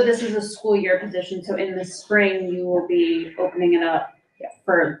year. So this is a school year position, so in the spring, you will be opening it up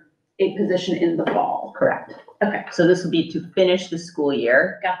for a position in the fall. Correct. Okay. So this will be to finish the school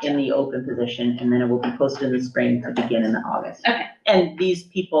year Gotcha. in the open position, and then it will be posted in the spring to begin in August. Okay. And these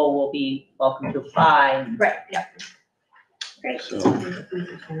people will be welcome to apply. Right, yeah. Great. So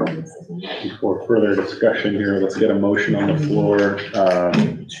before further discussion here, let's get a motion on the floor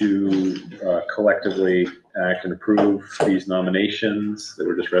to collectively act and approve these nominations that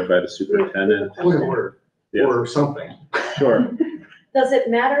were just read by the superintendent. Point of order, Yeah. or something. Sure. Does it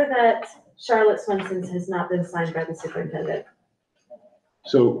matter that Charlotte Swenson's has not been signed by the superintendent?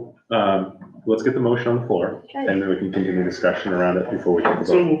 So let's get the motion on the floor, Okay. and then we can continue discussion around it before we take the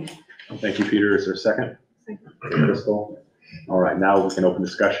vote. Thank you, Peter. Is there a second? Crystal? All right, now we can open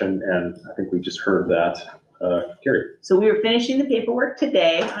discussion, and I think we just heard that. Carrie? So we were finishing the paperwork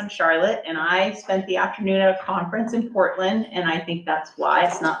today on Charlotte, and I spent the afternoon at a conference in Portland, and I think that's why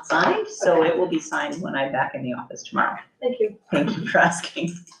it's not signed. So it will be signed when I'm back in the office tomorrow. Thank you. Thank you for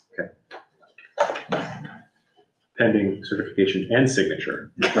asking. Pending certification and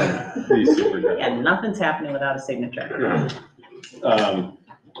signature. Please, superintendent. Yeah, nothing's happening without a signature.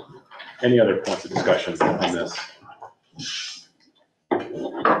 Any other points of discussion on this?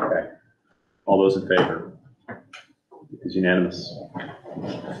 Okay. All those in favor? It is unanimous.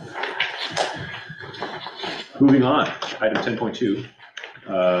 Moving on, item 10.2.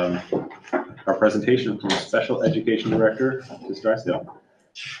 Our presentation from the Special Education Director, Ms. Drysdale.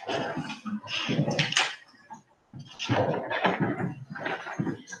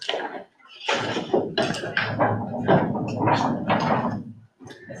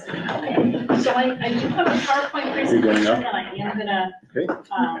 So I do have a PowerPoint presentation up? that I am gonna, Okay.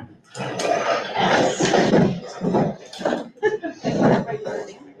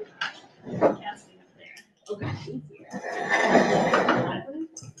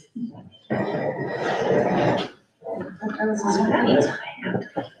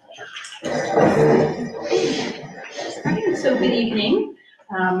 So good evening.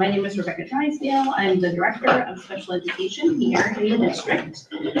 My name is Rebecca Drysdale. I'm the Director of Special Education here in the district.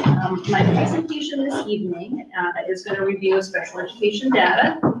 My presentation this evening is going to review special education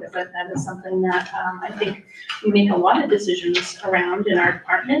data, because that is something that I think we make a lot of decisions around in our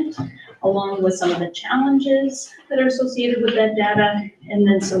department, along with some of the challenges that are associated with that data, and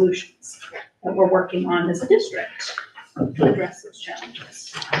then solutions that we're working on as a district to address those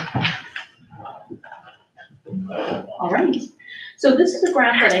challenges. All right. So this is a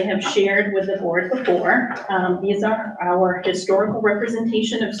graph that I have shared with the board before. These are our historical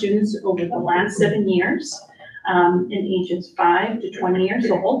representation of students over the last 7 years, in ages 5 to 20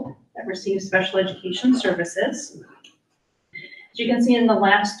 years old, that receive special education services. As you can see, in the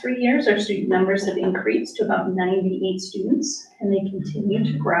last 3 years, our student numbers have increased to about 98 students, and they continue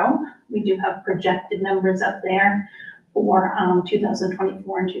to grow. We do have projected numbers up there for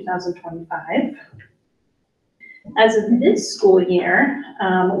 2024 and 2025. As of this school year,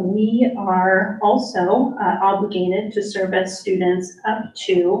 we are also obligated to service students up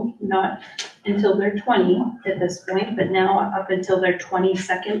to, not until they're 20 at this point, but now up until their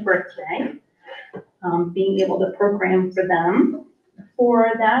 22nd birthday, being able to program for them.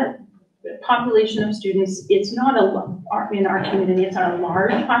 For that population of students, it's not in our community, it's not a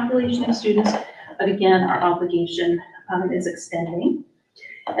large population of students, but again, our obligation is extending.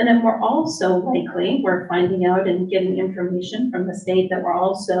 And then we're finding out and getting information from the state that we're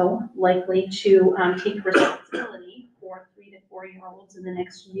also likely to take responsibility for 3 to 4-year-olds in the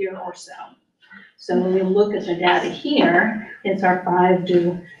next year or so. So when we look at the data here, it's our 5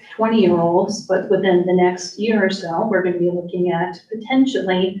 to 20-year-olds, but within the next year or so, we're going to be looking at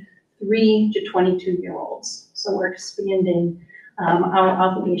potentially 3 to 22-year-olds. So we're expanding our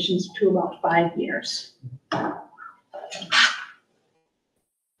obligations to about 5 years.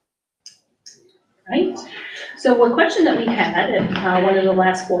 Right. So a question that we had at one of the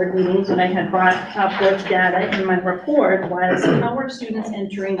last board meetings when I had brought forth data in my report was, how are students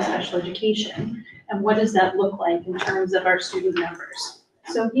entering special education? And what does that look like in terms of our student numbers?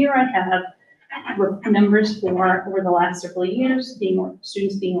 So here I have numbers for over the last several years,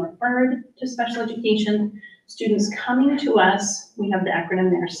 students being referred to special education, students coming to us. We have the acronym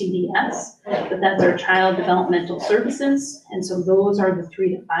there, CDS, but that's our Child Developmental Services. And so those are the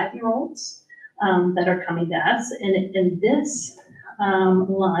 3 to 5-year-olds. That are coming to us. And in this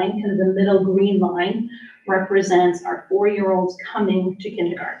line, kind of the middle green line, represents our 4-year-olds coming to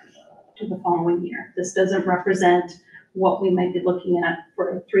kindergarten to the following year. This doesn't represent what we might be looking at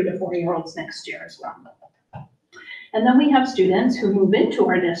for 3 to 4-year-olds next year as well. And then we have students who move into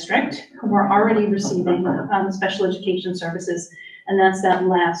our district who are already receiving special education services, and that's that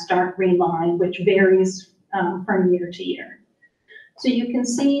last dark green line, which varies from year to year. So you can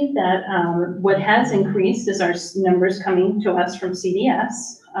see that what has increased is our numbers coming to us from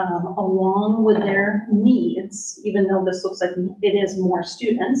CDS, along with their needs, even though this looks like it is more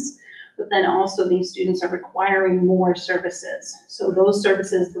students, but then also these students are requiring more services. So those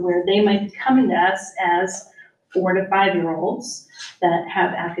services where they might be coming to us as 4 to 5-year-olds that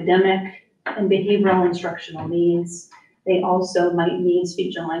have academic and behavioral instructional needs. They also might need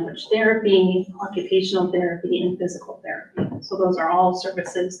speech and language therapy, occupational therapy, and physical therapy. So those are all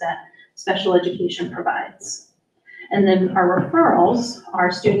services that special education provides. And then our referrals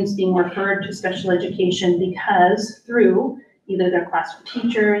are students being referred to special education because through either their classroom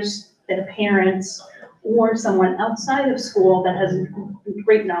teachers, their parents, or someone outside of school that has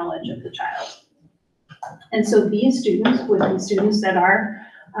great knowledge of the child. And so these students would be students that are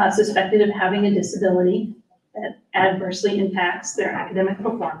suspected of having a disability that adversely impacts their academic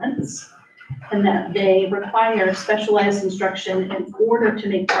performance, and that they require specialized instruction in order to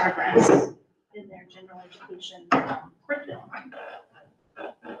make progress in their general education curriculum.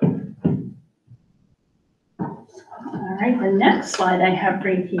 All right, the next slide I have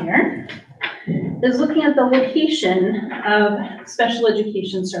right here is looking at the location of special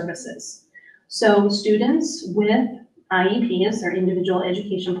education services. So students with IEPs, or individual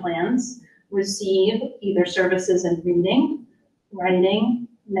education plans, receive either services in reading, writing,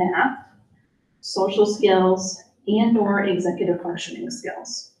 math, social skills, and/or executive functioning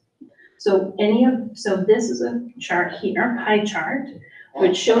skills. So this is a chart here, pie chart,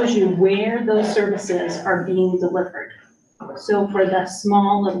 which shows you where those services are being delivered. So for the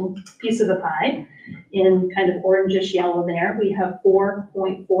small little piece of the pie, in kind of orangish yellow there, we have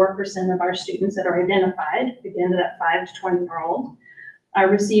 4.4% of our students that are identified, again, that 5 to 20-year-old, are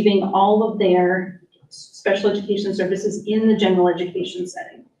receiving all of their special education services in the general education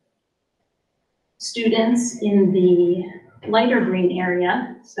setting. Students in the lighter green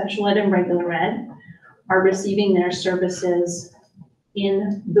area, special ed and regular ed, are receiving their services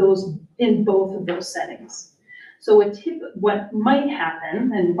in both of those settings. So what might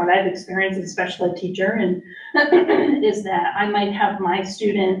happen, and what I've experienced as a special ed teacher, and is that I might have my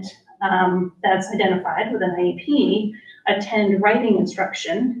student that's identified with an IEP attend writing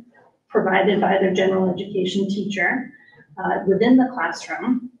instruction provided by their general education teacher within the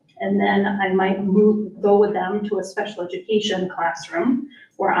classroom, and then I might go with them to a special education classroom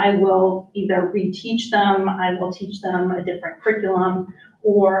where I will either reteach them, I will teach them a different curriculum,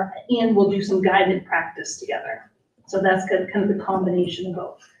 and we'll do some guided practice together. So that's kind of the combination of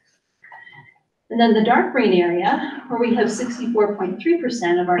both. And then the dark green area, where we have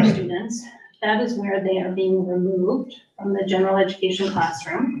 64.3% of our students, that is where they are being removed from the general education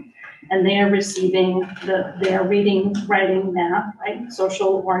classroom, and they are receiving their reading, writing, math, right,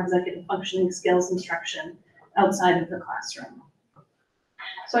 social or executive functioning skills instruction outside of the classroom.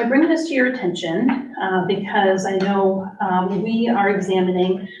 So I bring this to your attention because I know we are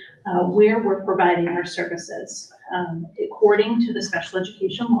examining where we're providing our services. According to the special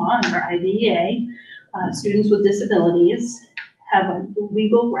education law under IDEA, students with disabilities have a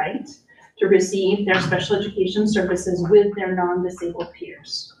legal right to receive their special education services with their non-disabled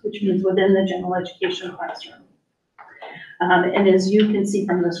peers, which means within the general education classroom. And as you can see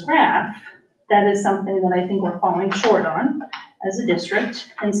from this graph, that is something that I think we're falling short on as a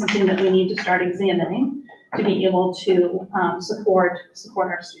district, and something that we need to start examining to be able to support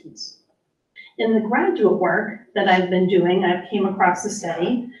our students. In the graduate work that I've been doing, I've came across a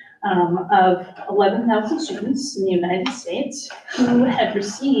study of 11,000 students in the United States who had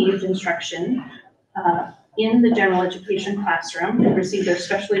received instruction in the general education classroom and received their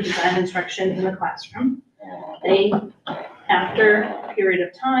specially designed instruction in the classroom. After a period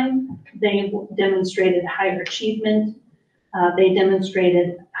of time, they demonstrated higher achievement. They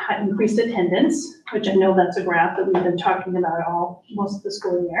demonstrated increased attendance, which I know that's a graph that we've been talking about most of the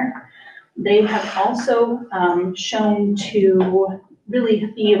school year. They have also shown to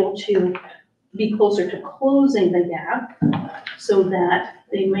really be able to be closer to closing the gap so that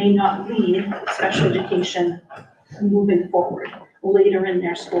they may not leave special education moving forward later in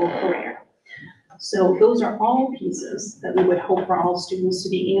their school career. So those are all pieces that we would hope for all students to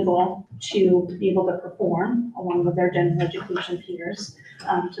be able to perform along with their general education peers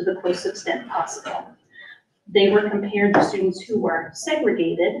to the closest extent possible. They were compared to students who were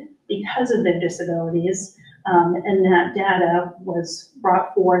segregated because of their disabilities, and that data was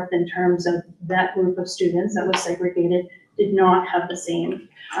brought forth in terms of that group of students that was segregated did not have the same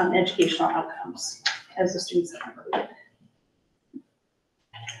educational outcomes as the students that were included.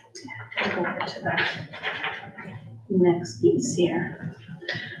 Go over to the next piece here.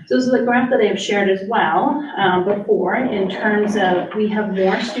 So this is a graph that I have shared as well before in terms of we have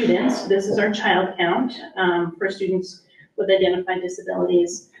more students. This is our child count for students with identified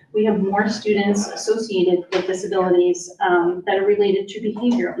disabilities. We have more students associated with disabilities that are related to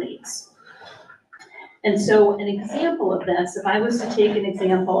behavioral needs. And so an example of this, if I was to take an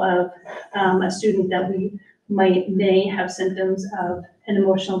example of a student that we may have symptoms of an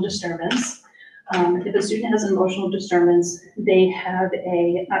emotional disturbance. If a student has an emotional disturbance, they have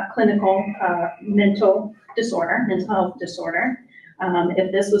a clinical mental health disorder.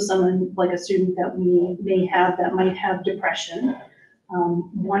 If this was someone like a student that we may have that might have depression,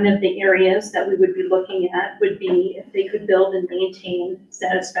 one of the areas that we would be looking at would be if they could build and maintain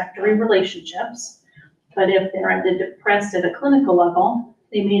satisfactory relationships. But if they're depressed at a clinical level,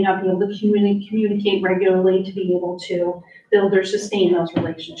 they may not be able to communicate regularly to be able to build or sustain those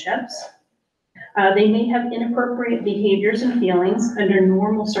relationships. They may have inappropriate behaviors and feelings under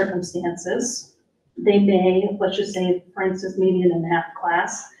normal circumstances. They may, let's just say, for instance, maybe in a math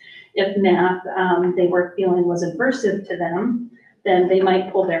class, if math they were feeling was aversive to them, then they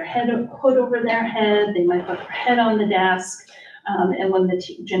might pull their hood over their head, they might put their head on the desk, and when the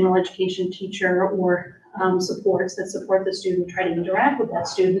general education teacher or supports that support the student try to interact with that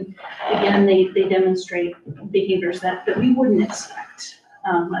student, again, they demonstrate behaviors that we wouldn't expect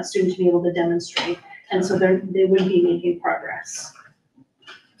a student to be able to demonstrate, and so they would be making progress.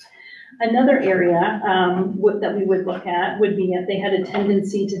 Another area that we would look at would be if they had a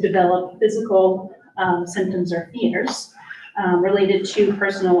tendency to develop physical symptoms or fears related to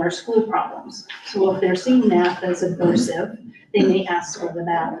personal or school problems. So if they're seeing math as aversive, they may ask to go to the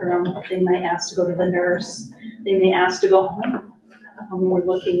bathroom, they might ask to go to the nurse, they may ask to go home. We're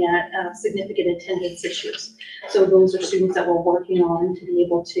looking at significant attendance issues. So those are students that we're working on to be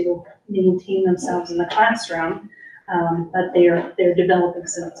able to maintain themselves in the classroom, but they're developing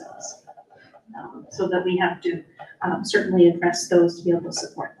symptoms. So that we have to certainly address those to be able to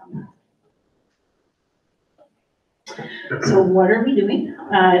support them. So what are we doing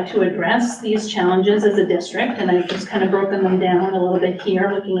to address these challenges as a district? And I've just kind of broken them down a little bit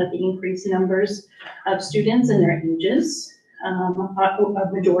here, looking at the increased numbers of students and their ages. A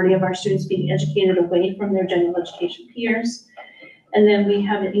majority of our students being educated away from their general education peers. And then we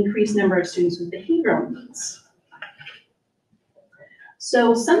have an increased number of students with behavioral needs.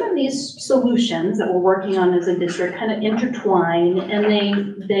 So some of these solutions that we're working on as a district kind of intertwine, and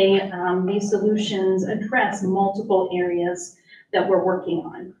these solutions address multiple areas that we're working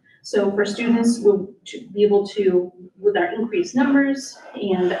on. So for students to be able to, with our increased numbers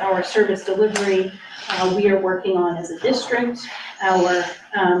and our service delivery, we are working on as a district,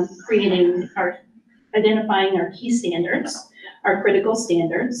 identifying our key standards, our critical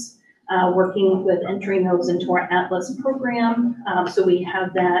standards, working with entering those into our Atlas program. So we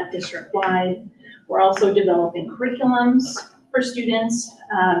have that district-wide. We're also developing curriculums for students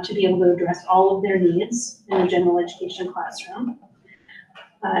to be able to address all of their needs in the general education classroom.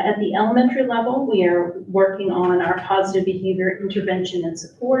 At the elementary level, we are working on our positive behavior intervention and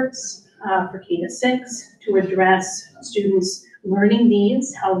supports for K-6 to address students' learning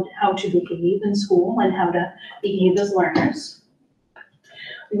needs, how to behave in school and how to behave as learners.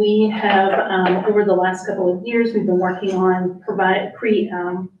 We have, over the last couple of years, we've been working on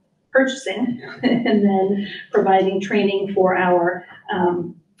purchasing and then providing training for our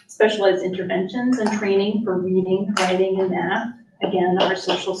specialized interventions and training for reading, writing, and math. Again, our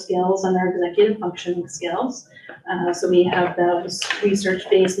social skills and our executive functioning skills. So we have those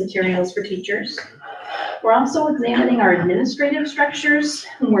research-based materials for teachers. We're also examining our administrative structures,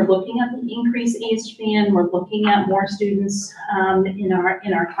 and we're looking at the increased age span. We're looking at more students in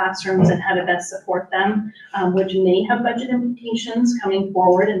our classrooms and how to best support them, which may have budget implications coming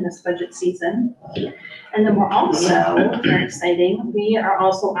forward in this budget season. And then we're also, very exciting,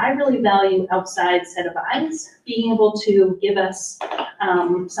 I really value outside set of eyes, being able to give us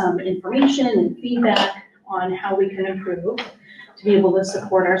some information and feedback on how we can improve to be able to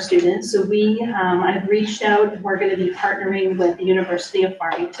support our students. So I've reached out, we're going to be partnering with the University of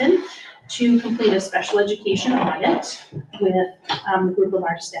Farmington to complete a special education audit with a group of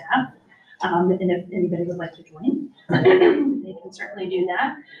our staff. And if anybody would like to join, they can certainly do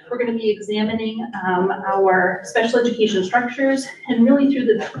that. We're going to be examining our special education structures and really through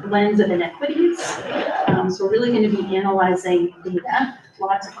the lens of inequities. So we're really going to be analyzing data,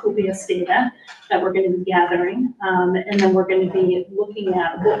 lots of copious data that we're going to be gathering. And then we're going to be looking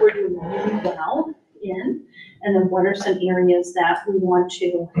at what we're doing really well in, and then what are some areas that we want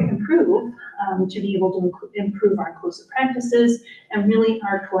to improve to be able to improve our inclusive practices and really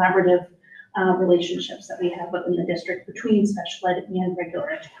our collaborative relationships that we have within the district between special ed and regular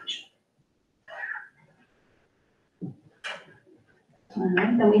education. All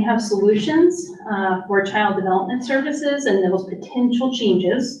right, then we have solutions for child development services and those potential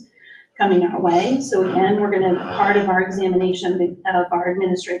changes coming our way. So again, we're going to, part of our examination of our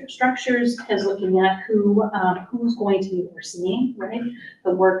administrative structures is looking at who's going to be overseeing, right,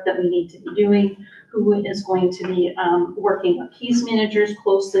 the work that we need to be doing, who is going to be working with case managers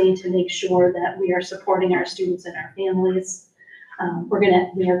closely to make sure that we are supporting our students and our families.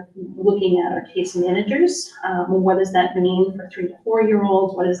 We are looking at our case managers. What does that mean for 3 to 4 year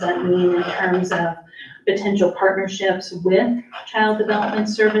olds? What does that mean in terms of potential partnerships with child development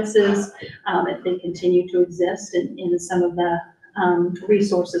services, if they continue to exist in some of the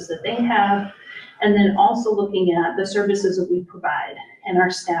resources that they have? And then also looking at the services that we provide and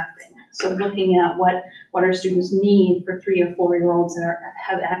our staffing. So looking at what our students need for 3 or 4 year olds that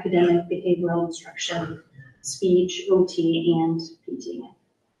have academic, behavioral instruction, speech, OT, and PT.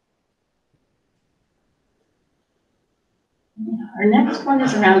 Our next one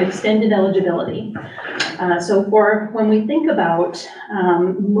is around extended eligibility. So when we think about,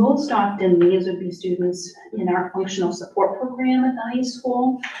 most often these would be students in our functional support program at the high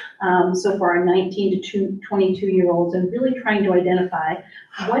school. So for our 19 to 22 year olds, and really trying to identify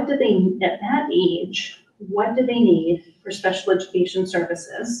what do they, at that age, what do they need for special education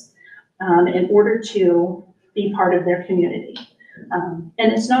services in order to be part of their community. And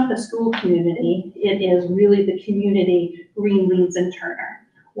it's not the school community, it is really the community, Green, Leeds, and Turner.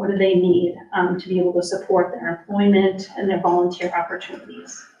 What do they need to be able to support their employment and their volunteer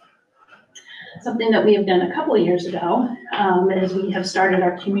opportunities? Something that we have done a couple of years ago is we have started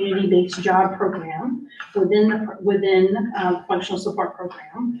our community-based job program within functional support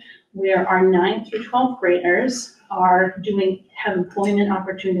program, where our 9th through 12th graders have employment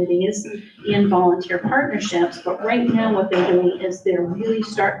opportunities in volunteer partnerships, but right now what they're doing is they're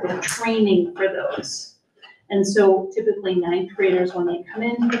training for those. And so typically 9th graders, when they come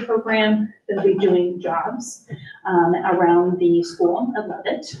into the program, they'll be doing jobs around the school at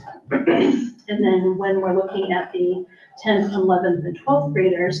Levitt. And then when we're looking at the 10th, 11th, and 12th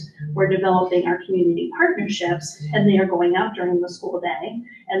graders, we're developing our community partnerships, and they are going out during the school day,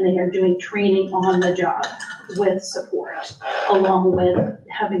 and they are doing training on the job with support, along with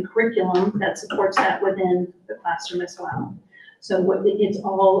having curriculum that supports that within the classroom as well. So it's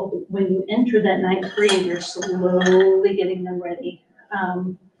all, when you enter that 9th grade, you're slowly getting them ready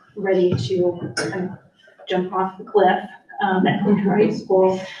to kind of jump off the cliff at high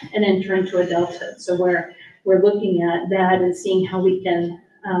school and enter into adulthood. So we're looking at that and seeing how we can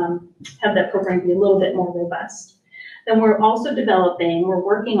have that program be a little bit more robust. Then we're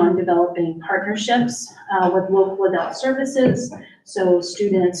working on developing partnerships with local adult services. So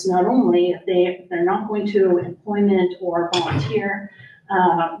students, not only if they're not going to employment or volunteer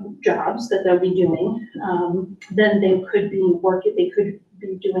jobs that they'll be doing, then they could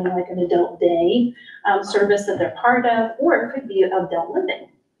be doing like an adult day service that they're part of, or it could be adult living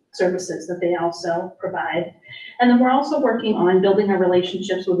services that they also provide. And then we're also working on building our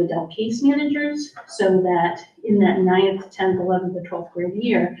relationships with adult case managers so that in that 9th, 10th, 11th, and 12th grade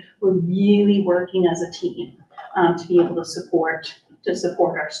year, we're really working as a team to be able to support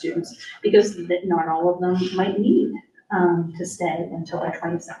our students, because not all of them might need to stay until their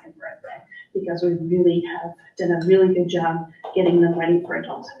 22nd birthday, because we really have done a really good job getting them ready for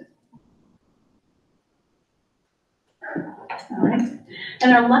adulthood. All right.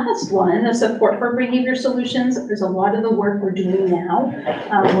 And our last one, the support for behavior solutions, there's a lot of the work we're doing now.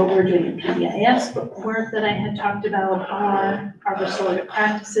 What we're doing in PBIS work that I had talked about are restorative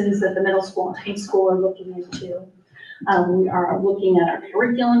practices that the middle school and high school are looking into. We are looking at our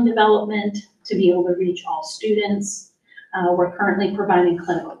curriculum development to be able to reach all students. We're currently providing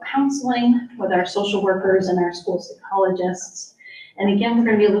clinical counseling with our social workers and our school psychologists. And again, we're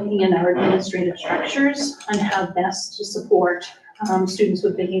going to be looking at our administrative structures on how best to support students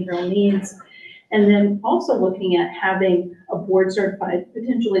with behavioral needs. And then also looking at having a board certified,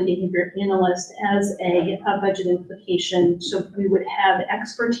 potentially behavior analyst as a budget implication. So we would have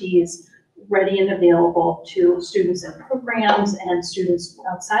expertise ready and available to students in programs and students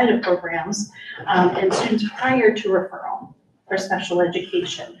outside of programs, and students prior to referral for special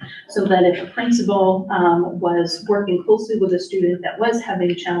education, so that if a principal was working closely with a student that was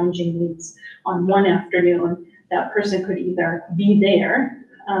having challenging needs on one afternoon, that person could either be there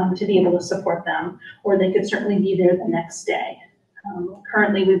to be able to support them, or they could certainly be there the next day.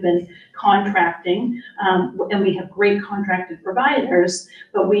 Currently, we've been contracting, and we have great contracted providers,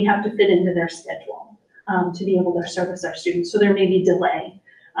 but we have to fit into their schedule to be able to service our students. So there may be delay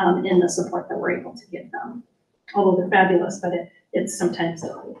in the support that we're able to give them. Although they're fabulous, but it's sometimes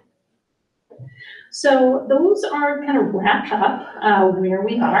delayed. So those are kind of wrapped up where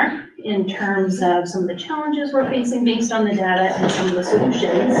we are in terms of some of the challenges we're facing based on the data and some of the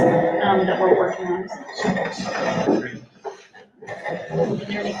solutions that we're working on. Are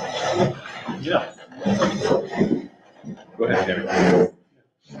there any questions? Yeah. Go ahead, Kevin.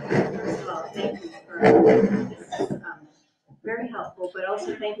 First of all, thank you for this, very helpful, but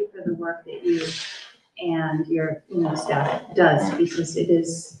also thank you for the work that you and your, staff does, because it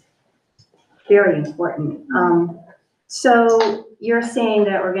is very important. So you're saying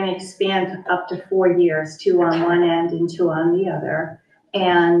that we're gonna expand up to 4 years, 2 on one end and 2 on the other,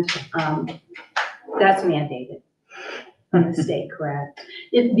 and, that's mandated from the state, correct?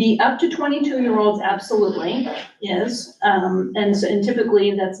 The up to 22-year-olds absolutely is, and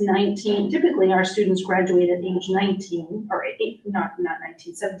typically that's 19, typically our students graduate at age 19, or not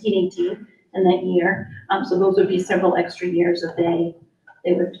 19, 17, 18 in that year. So those would be several extra years that they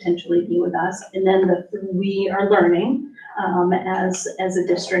would potentially be with us. And then we are learning as a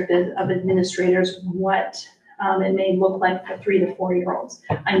district of administrators what it may look like for 3 to 4-year-olds.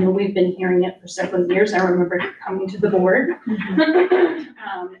 I know we've been hearing it for several years. I remember coming to the board and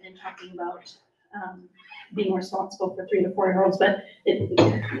talking about being responsible for 3 to 4-year-olds, but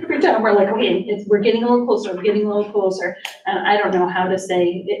every time we're like, okay, we're getting a little closer, and I don't know how to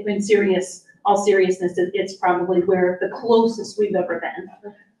say it in all seriousness, it's probably where the closest we've ever been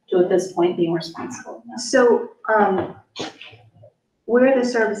to at this point being responsible. So, where the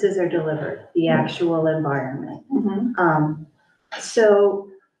services are delivered, the actual environment. So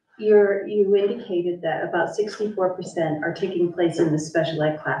you indicated that about 64% are taking place in the special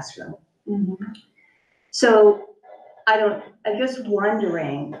ed classroom. So I'm just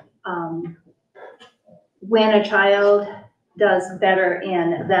wondering, when a child does better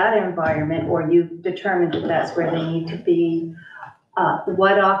in that environment, or you've determined that that's where they need to be,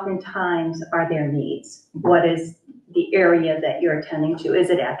 what oftentimes are their needs? What is the area that you're attending to? Is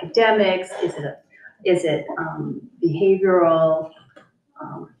it academics? Is it behavioral?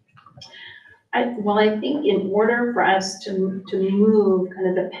 I think in order for us to move kind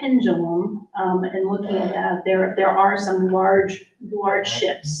of the pendulum and looking at that, there are some large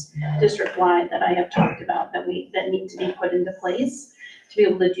shifts district-wide that I have talked about that need to be put into place to be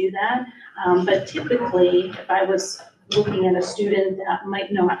able to do that. But typically, if I was looking at a student that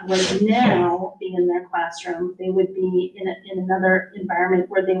might not right now be in their classroom, they would be in another environment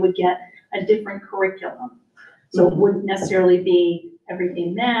where they would get a different curriculum. So it wouldn't necessarily be everyday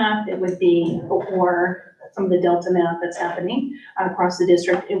math, it would be, or some of the Delta math that's happening across the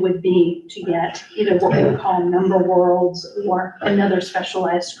district, it would be to get either what we would call number worlds or another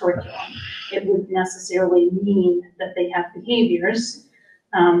specialized curriculum. It wouldn't necessarily mean that they have behaviors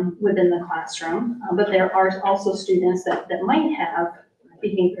within the classroom, but there are also students that might have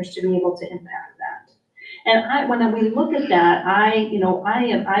behaviors to be able to impact that. And when we look at that, I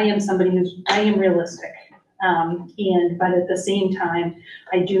am somebody I am realistic. But at the same time,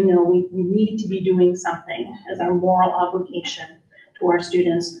 I do know we need to be doing something as our moral obligation to our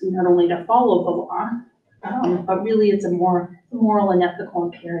students, not only to follow the law, but really it's a more moral and ethical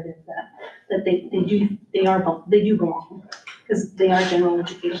imperative that they do belong, because they are general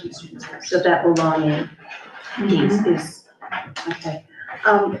education students. So that belonging piece is, okay.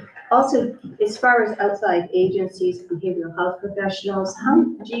 Also, as far as outside agencies, behavioral health professionals,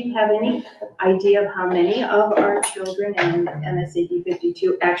 do you have any idea of how many of our children in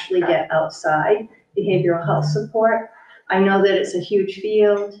MSAD52 actually get outside behavioral health support? I know that it's a huge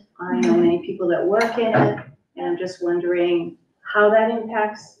field. I know many people that work in it, and I'm just wondering how that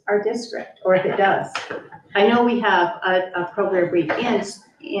impacts our district, or if it does. I know we have a program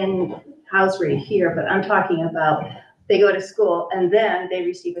in-house right here, but I'm talking about they go to school and then they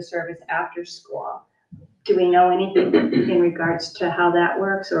receive a service after school. Do we know anything in regards to how that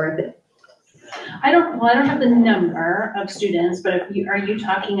works, or if it? I don't have the number of students, but are you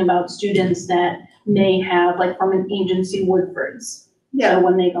talking about students that may have, like from an agency, Woodford's? Yeah. So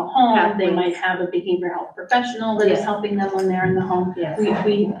when they go home, they might have a behavioral health professional that is helping them when they're in the home. Yes.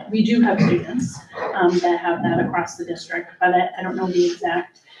 We do have students that have that across the district, but I don't know the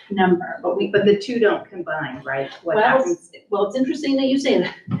exact number, but the two don't combine, right? Well, it's interesting that you say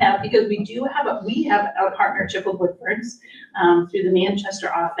that, because we have a partnership with Woodford's through the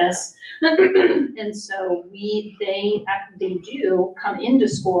Manchester office, and so they do come into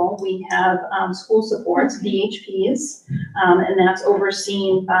school. We have school supports, DHPs, and that's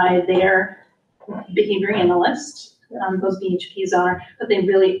overseen by their behavior analyst, those BHPs are, but they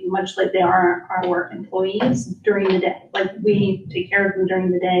really, much like they are our employees during the day. Like, we take care of them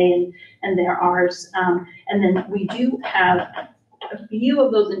during the day and they're ours. And then we do have a few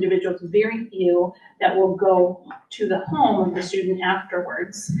of those individuals, very few, that will go to the home of the student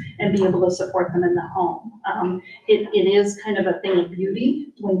afterwards and be able to support them in the home. It is kind of a thing of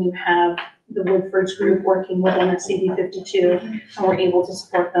beauty when you have the Woodford's group working with MSAD52, and we're able to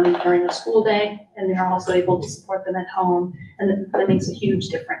support them during the school day, and they're also able to support them at home, and that makes a huge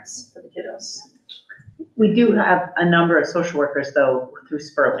difference for the kiddos. We do have a number of social workers, though, through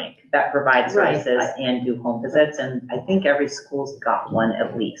Spurlink that provide services and do home visits, and I think every school's got one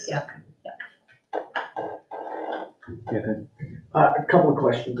at least. Yeah. A couple of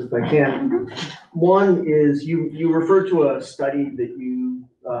questions, if I can. One is, you referred to a study that you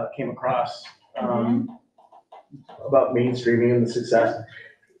came across about mainstreaming and the success.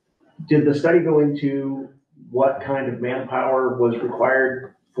 Did the study go into what kind of manpower was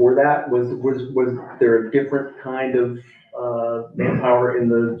required for that? Was there a different kind of manpower in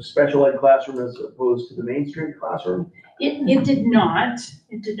the special ed classroom as opposed to the mainstream classroom? It did not.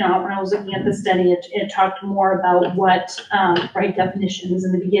 It did not. When I was looking at the study, it talked more about what, right, definitions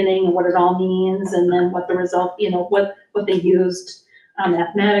in the beginning and what it all means, and then what the result, what they used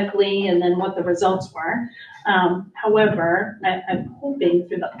mathematically, and then what the results were. However, I'm hoping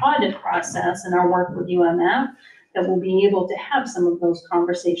through the audit process and our work with UMF that we'll be able to have some of those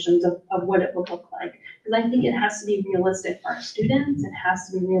conversations of what it would look like. Because I think it has to be realistic for our students, it has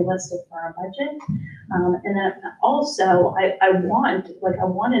to be realistic for our budget. And then also, I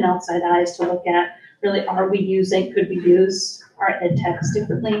want an outside eyes to look at, really, could we use our ed techs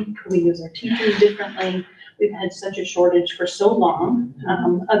differently? Could we use our teachers differently? We've had such a shortage for so long,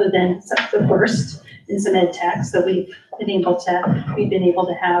 other than the burst in some ed techs that we've been able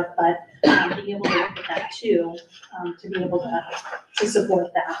to have, but being able to look at that too, to be able to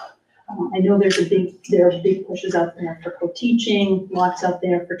support that. I know there are big pushes out there for co-teaching, lots out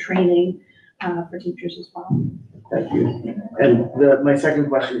there for training for teachers as well. Thank you. And my second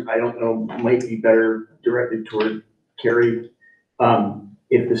question, I don't know, might be better directed toward Carrie.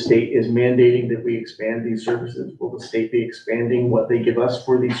 If the state is mandating that we expand these services, will the state be expanding what they give us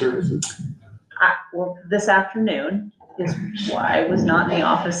for these services? Well, this afternoon is why I was not in the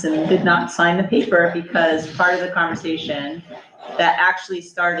office and did not sign the paper, because part of the conversation that actually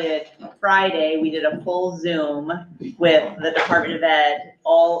started Friday, we did a full Zoom with the Department of Ed.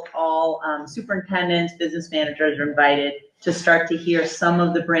 All superintendents, business managers are invited to start to hear some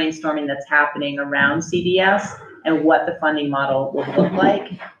of the brainstorming that's happening around CDS and what the funding model would look like.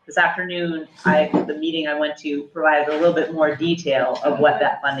 This afternoon, the meeting I went to provided a little bit more detail of what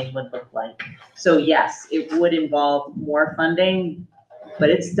that funding would look like. So yes, it would involve more funding, but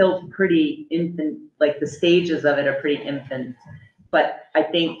it's still pretty infant, like the stages of it are pretty infant. But I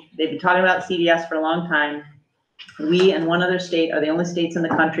think they've been talking about CDS for a long time. We and one other state are the only states in the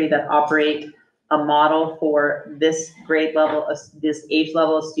country that operate a model for this grade level, this age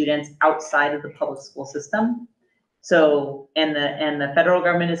level of students outside of the public school system. So, and the federal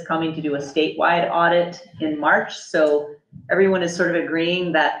government is coming to do a statewide audit in March. So everyone is sort of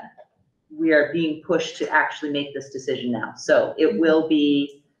agreeing that we are being pushed to actually make this decision now. So it will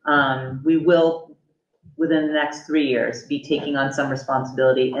be, we will, within the next 3 years, be taking on some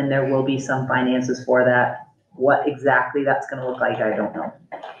responsibility, and there will be some finances for that. What exactly that's going to look like, I don't know.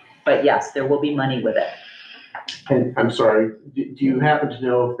 But yes, there will be money with it. And I'm sorry, do you happen to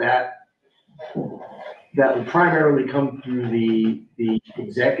know if that will primarily come through the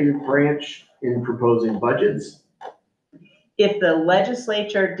executive branch in proposing budgets? If the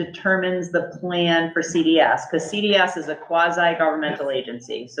legislature determines the plan for CDS, because CDS is a quasi-governmental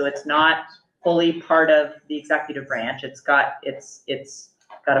agency, so it's not fully part of the executive branch. It's got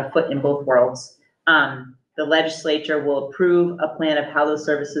a foot in both worlds. The legislature will approve a plan of how those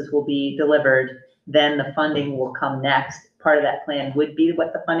services will be delivered. Then the funding will come next. Part of that plan would be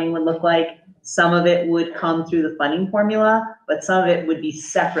what the funding would look like. Some of it would come through the funding formula, but some of it would be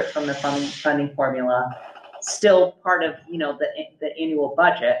separate from the funding formula. Still part of, the annual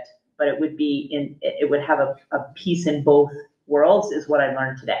budget, but it would be it would have a piece in both worlds, is what I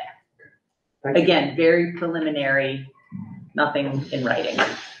learned today. Again, very preliminary, nothing in writing.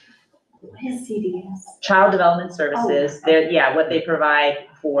 What is CDS? Child Development Services. Oh, okay. They're what they provide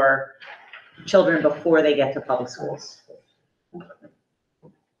for children before they get to public schools.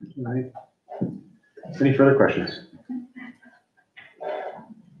 Right. Any further questions?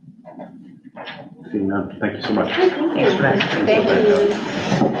 Seeing none, thank you so much. Thank you.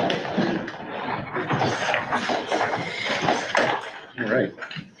 All right.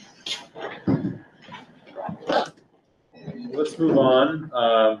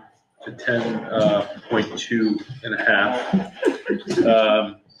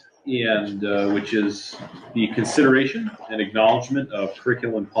 which is the consideration and acknowledgement of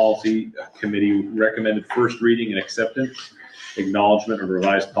Curriculum Policy Committee recommended first reading and acceptance, acknowledgement of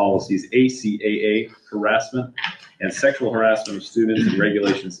revised policies ACAA harassment and sexual harassment of students and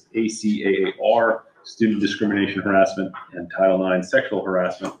regulations ACAAR, student discrimination harassment, and Title IX sexual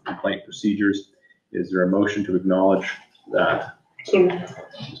harassment complaint procedures. Is there a motion to acknowledge that? So,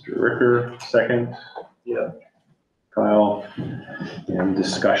 Mr. Ricker, second. Yeah. Kyle, and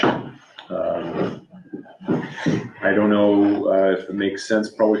discussion. I don't know if it makes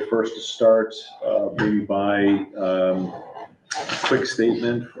sense, probably first to start maybe by a quick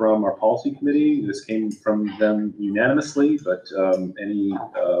statement from our policy committee. This came from them unanimously, but any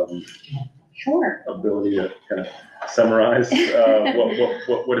Sure. ability to kind of summarize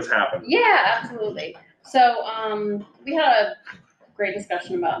what has happened? Yeah, absolutely. So, we had a great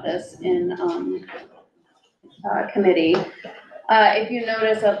discussion about this in, committee. If you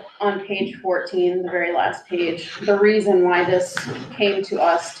notice up on page 14, the very last page, the reason why this came to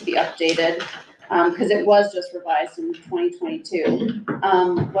us to be updated, because it was just revised in 2022,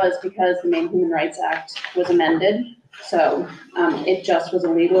 was because the Maine Human Rights Act was amended. So it just was a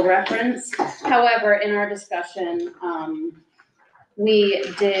legal reference. However, in our discussion, we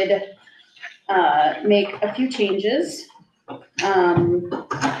did make a few changes.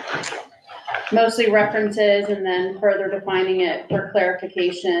 Mostly references and then further defining it for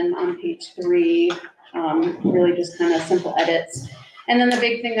clarification on page 3, really just kind of simple edits. And then the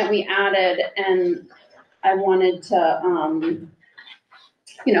big thing that we added, and I wanted to,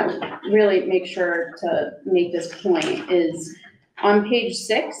 really make sure to make this point, is on page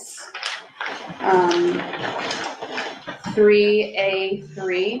 6,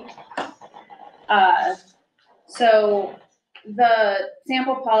 3A3. So the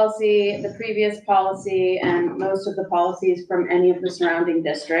sample policy, the previous policy, and most of the policies from any of the surrounding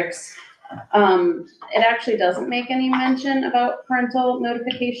districts, it actually doesn't make any mention about parental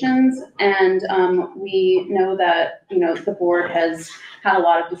notifications. And we know that, the board has had a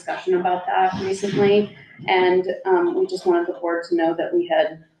lot of discussion about that recently. And we just wanted the board to know that we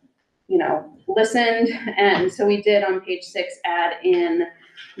had, listened. And so we did on page 6 add in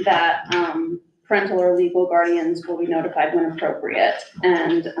that parental or legal guardians will be notified when appropriate.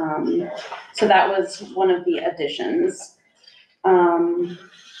 And so that was one of the additions. And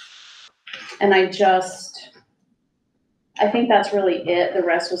I think that's really it. The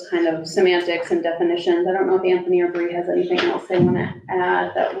rest was kind of semantics and definitions. I don't know if Anthony or Bree has anything else they want to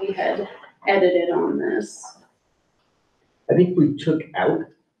add that we had edited on this. I think we took out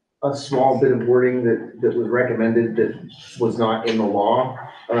a small bit of wording that was recommended that was not in the law.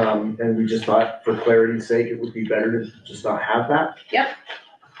 And we just thought for clarity's sake, it would be better to just not have that. Yep.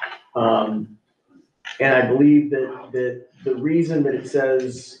 And I believe that the reason that it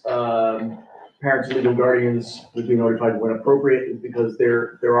says parents and legal guardians would be notified when appropriate is because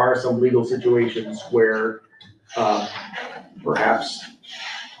there are some legal situations where perhaps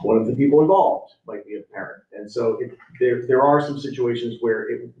one of the people involved might be a parent. And so there are some situations where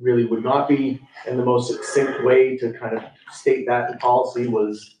it really would not be, and the most succinct way to kind of state that in policy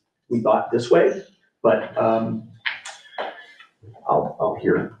was, we thought this way, but I'll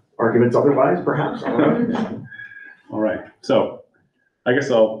hear arguments otherwise, perhaps. All right, so I guess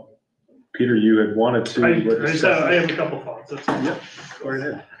Peter, you had wanted to. I have a couple thoughts. That's all. Yep, go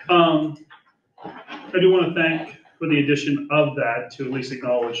ahead. I do want to thank for the addition of that to at least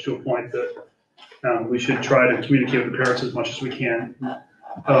acknowledge to a point that we should try to communicate with the parents as much as we can.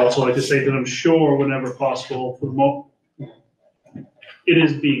 I'd also like to say that I'm sure whenever possible, it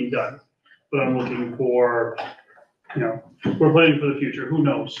is being done, but I'm looking for, we're planning for the future. Who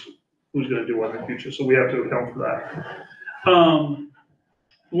knows who's going to do what in the future? So we have to account for that.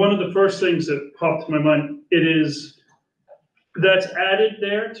 One of the first things that popped to my mind, that's added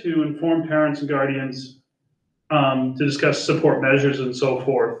there to inform parents and guardians to discuss support measures and so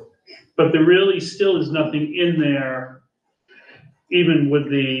forth. But there really still is nothing in there, even with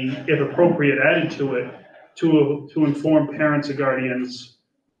the, if appropriate, added to it, to inform parents and guardians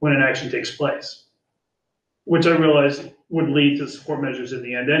when an action takes place, which I realize would lead to support measures in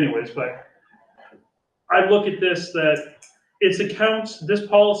the end anyways. But I look at this, that this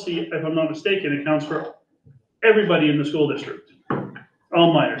policy, if I'm not mistaken, accounts for everybody in the school district.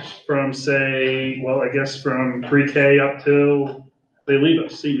 All minors, from from pre-K up till they leave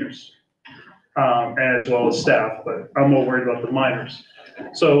us, seniors, as well as staff, but I'm more worried about the minors.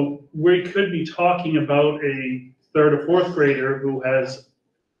 So we could be talking about a 3rd or 4th grader who has,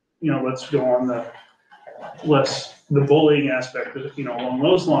 let's go on the bullying aspect, along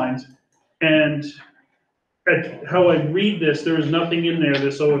those lines. And how I read this, there is nothing in there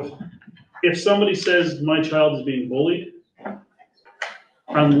that, so if somebody says my child is being bullied,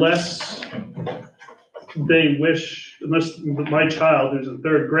 unless my child who's in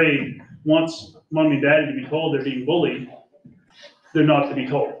 3rd grade wants mommy and daddy to be told they're being bullied, they're not to be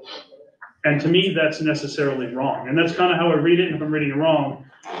told. And to me, that's necessarily wrong. And that's kind of how I read it, and if I'm reading it wrong.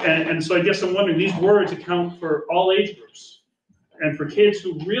 And so I guess I'm wondering, these words account for all age groups. And for kids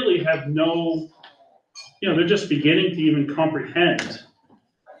who really have no, they're just beginning to even comprehend,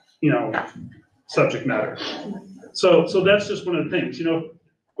 subject matter. So that's just one of the things,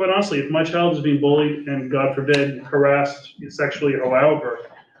 quite honestly, if my child is being bullied and God forbid harassed sexually or however,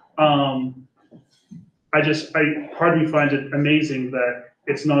 part of me finds it amazing that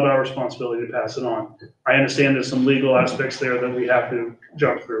it's not our responsibility to pass it on. I understand there's some legal aspects there that we have to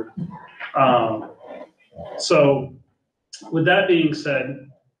jump through. So with that being said,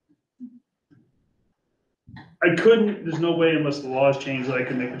 there's no way unless the laws change that I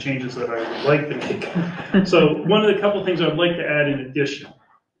can make the changes that I would like to make. So one of the couple things I'd like to add in addition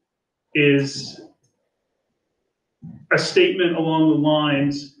is a statement along the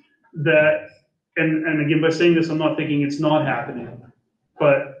lines that, and again, by saying this, I'm not thinking it's not happening,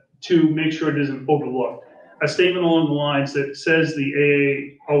 but to make sure it isn't overlooked. A statement along the lines that says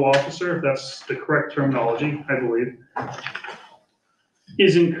the AAO officer, if that's the correct terminology, I believe,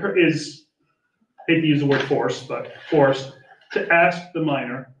 is hate to use the word forced to ask the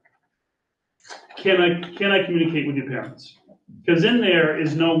minor, can I communicate with your parents? Because in there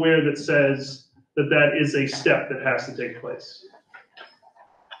is nowhere that says that is a step that has to take place,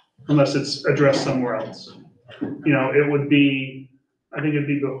 unless it's addressed somewhere else. I think it'd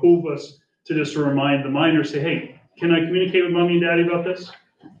be behoove us to just remind the minor, say, hey, can I communicate with mommy and daddy about this?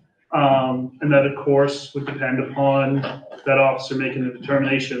 And that, of course, would depend upon that officer making the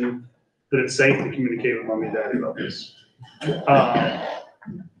determination that it's safe to communicate with mommy and daddy about this.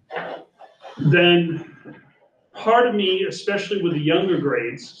 Then part of me, especially with the younger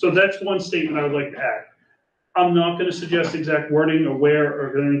grades, so that's one statement I would like to add. I'm not going to suggest exact wording or where or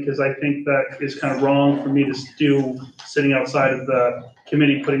anything, because I think that is kind of wrong for me to do sitting outside of the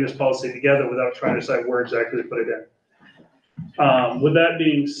committee putting this policy together without trying to decide where exactly to put it in. With that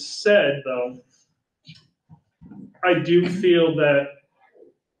being said, though, I do feel that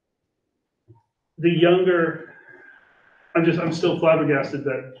the younger, I'm still flabbergasted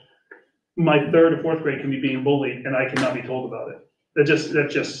that my 3rd or 4th grade can be being bullied and I cannot be told about it. That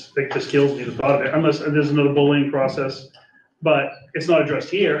just kills me, the thought of it, unless there's another bullying process, but it's not addressed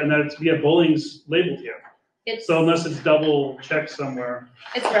here, and that bullying's labeled here. So unless it's double checked somewhere.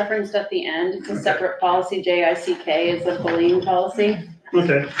 It's referenced at the end. It's a separate policy. JICK is the bullying policy.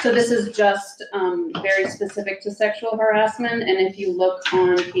 Okay. So this is just very specific to sexual harassment, and if you look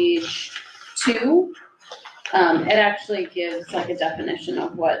on page 2, it actually gives like a definition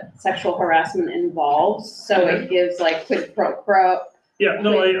of what sexual harassment involves. So it gives like quid pro quo. Yeah,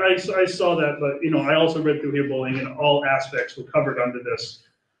 no, I saw that, but I also read through here bullying, and all aspects were covered under this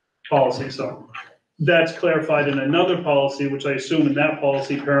policy. So that's clarified in another policy, which I assume in that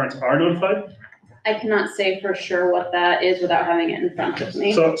policy parents are notified. I cannot say for sure what that is without having it in front of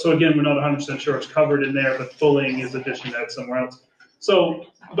me. So again, we're not 100% sure it's covered in there, but bullying is addition to that somewhere else. So,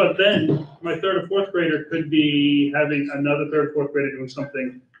 but then my 3rd or 4th grader could be having another 3rd or 4th grader doing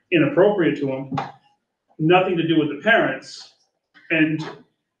something inappropriate to him, nothing to do with the parents, and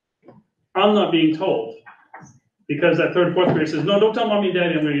I'm not being told because that 3rd or 4th grader says, no, don't tell mommy and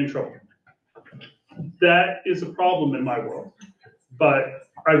daddy, I'm going to get in trouble. That is a problem in my world. But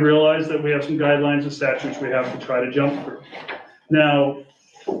I realize that we have some guidelines and statutes we have to try to jump through. Now,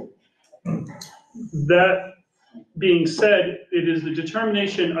 that being said, it is the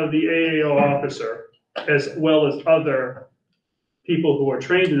determination of the AAO officer, as well as other people who are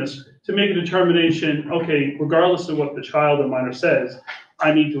trained in this, to make a determination, okay, regardless of what the child or minor says,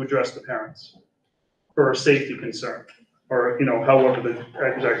 I need to address the parents for a safety concern, or however the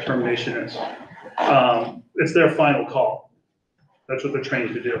exact termination is. It's their final call. That's what they're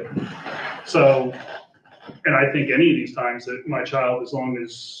trained to do. So, and I think any of these times that my child, as long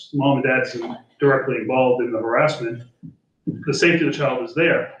as mom and dad's directly involved in the harassment, the safety of the child is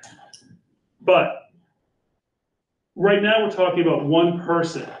there. But right now we're talking about one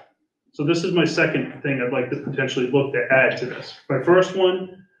person. So this is my second thing I'd like to potentially look to add to this. My first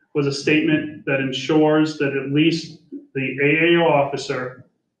one was a statement that ensures that at least the AAO officer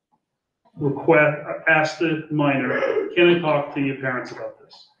ask the minor, can I talk to your parents about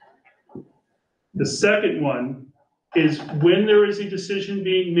this? The second one is when there is a decision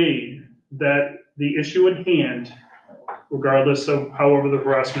being made that the issue at hand, regardless of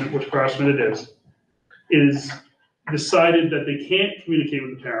which harassment it is decided that they can't communicate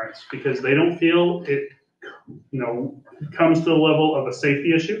with the parents because they don't feel it, comes to the level of a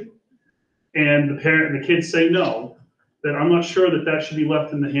safety issue, and the kids say no, then I'm not sure that that should be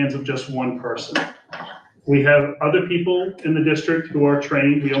left in the hands of just one person. We have other people in the district who are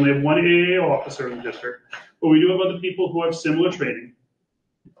trained. We only have one AAO officer in the district, but we do have other people who have similar training,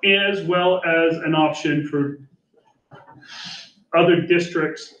 as well as an option for other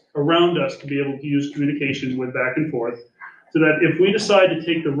districts around us to be able to use communication with back and forth, so that if we decide to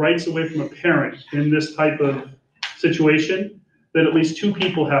take the rights away from a parent in this type of situation, that at least two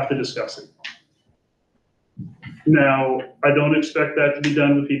people have to discuss it. Now, I don't expect that to be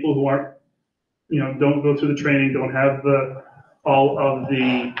done with people who aren't, don't go through the training, don't have all of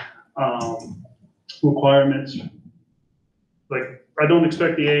the requirements. Like, I don't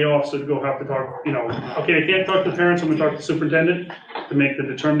expect the AA officer to go have to talk, okay, I can't talk to the parents, I'm gonna talk to the superintendent to make the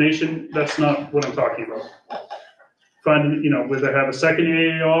determination. That's not what I'm talking about. Find, whether have a second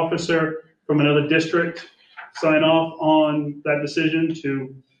AA officer from another district sign off on that decision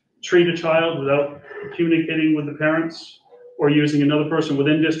to treat a child without communicating with the parents, or using another person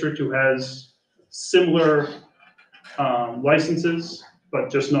within district who has similar licenses,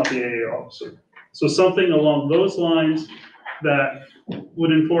 but just not the AA officer. So something along those lines that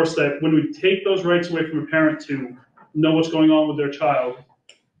would enforce that when we take those rights away from a parent to know what's going on with their child,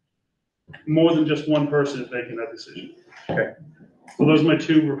 more than just one person is making that decision. Okay. So those are my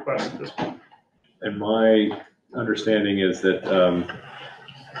two requests at this point. And my understanding is that,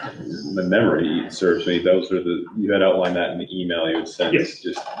 the memory serves me, you had outlined that in the email you had sent. Yes.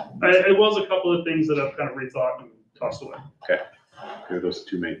 Just, It was a couple of things that I've kind of rethought and tossed away. okay, those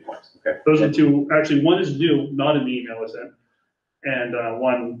two main points, okay. Those are two, actually, one is new, not in the email I sent, and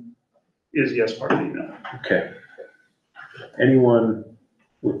one is yes, part of the email. Okay. Anyone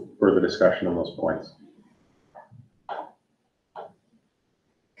with further discussion on those points?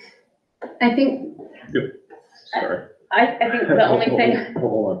 I think, Sorry. I think the only thing.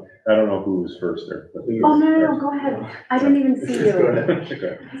 Hold on, I don't know who was first there. But Oh, no, go ahead. I didn't even see you. Go ahead.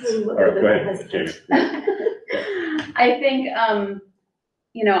 Okay. All right, go ahead, Jamie. I think,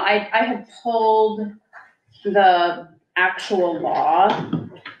 I had pulled the actual law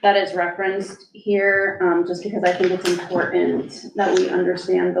that is referenced here, just because I think it's important that we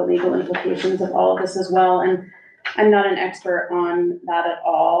understand the legal implications of all of this as well. And I'm not an expert on that at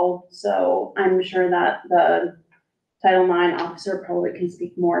all, so I'm sure that the Title IX officer probably can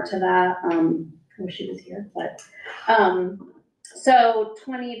speak more to that. I wish she was here, but, so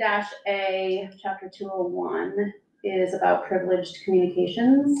 20-A, chapter 201 is about privileged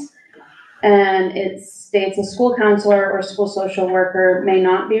communications. And it states a school counselor or school social worker may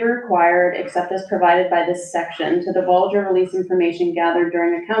not be required, except as provided by this section, to divulge or release information gathered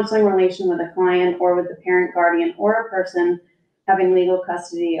during a counseling relation with a client or with the parent, guardian, or a person having legal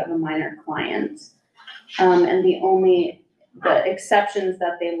custody of a minor client. And the exceptions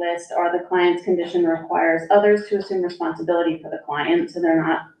that they list are the client's condition requires others to assume responsibility for the client, so they're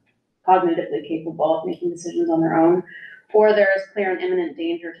not cognitively capable of making decisions on their own, or there is clear and imminent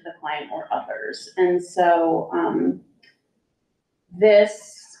danger to the client or others. And so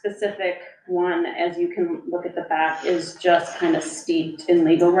this specific one, as you can look at the back, is just kind of steeped in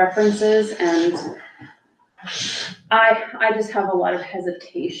legal references, and I just have a lot of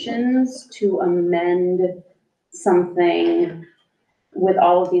hesitations to amend something with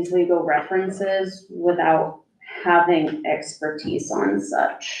all of these legal references without having expertise on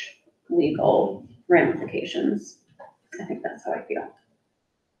such legal ramifications. I think that's how I feel.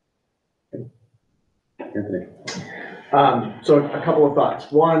 Anthony. So a couple of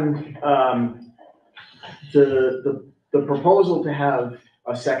thoughts. One, the proposal to have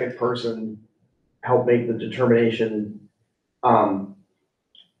a second person help make the determination,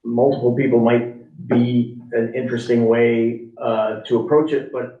 multiple people might be an interesting way to approach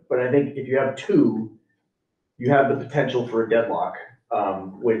it, but I think if you have two, you have the potential for a deadlock,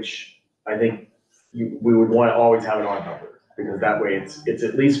 which I think we would want to always have an odd number, because that way it's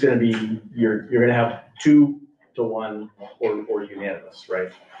at least going to be, you're going to have 2-1 or unanimous,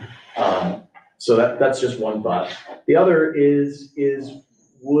 right? So that's just one thought. The other is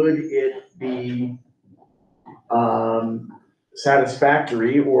would it be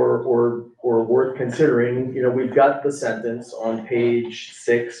satisfactory or worth considering? We've got the sentence on page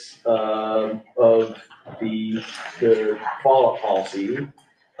 6 of the follow-up policy,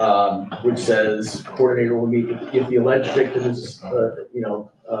 which says coordinator will meet if the alleged victim is,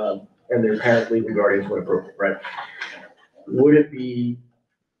 and their parent, legal guardians when appropriate, right? Would it be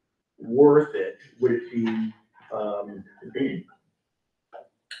worth it? Would it be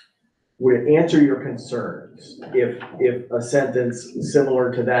would it answer your concerns if a sentence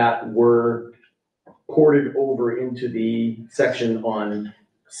similar to that were ported over into the section on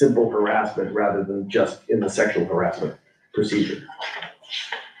simple harassment rather than just in the sexual harassment procedure?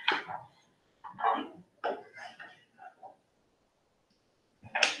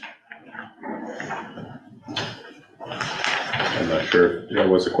 I'm not sure if that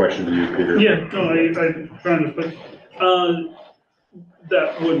was a question to you, Peter. Yeah, no, I found it, but,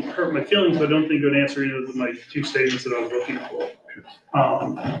 that wouldn't hurt my feelings, but I don't think it would answer either of my two statements that I was looking for.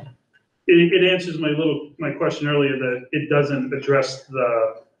 It answers my question earlier that it doesn't address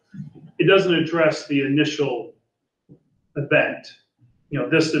the initial event. You know,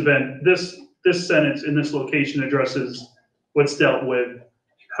 this event, this sentence in this location addresses what's dealt with,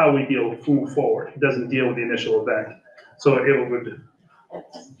 how we move forward. It doesn't deal with the initial event. So it would,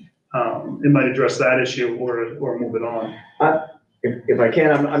 it might address that issue or move it on. If I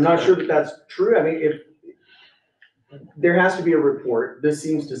can, I'm not sure that that's true. I mean, if there has to be a report, this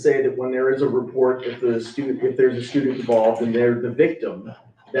seems to say that when there is a report, if there's a student involved and they're the victim,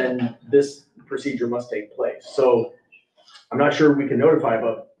 then this procedure must take place. So I'm not sure we can notify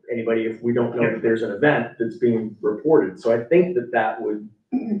about anybody if we don't know that there's an event that's being reported. So I think that would,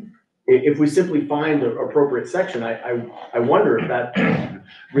 if we simply find the appropriate section, I wonder if that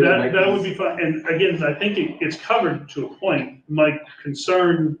really that would be fine. And again, I think it's covered to a point. My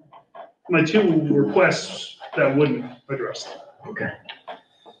concern, my two requests that wouldn't address that. Okay.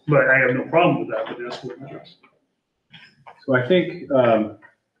 But I have no problem with that, but this wouldn't address. So I think the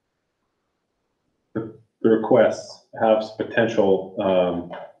requests have potential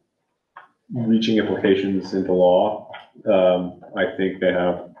reaching implications into law. I think they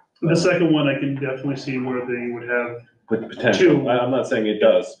have. The second one, I can definitely see where they would have with potential. I'm not saying it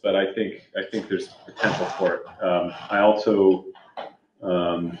does, but I think there's potential for it. I also,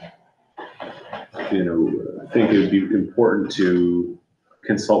 think it would be important to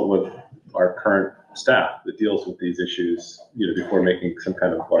consult with our current staff that deals with these issues, before making some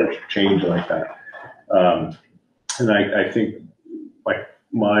kind of large change like that. And I think,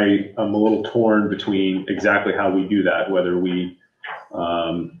 I'm a little torn between exactly how we do that, whether we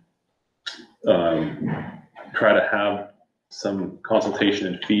try to have some consultation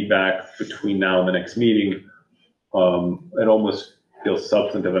and feedback between now and the next meeting. It almost feels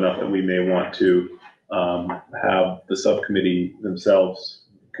substantive enough that we may want to have the subcommittee themselves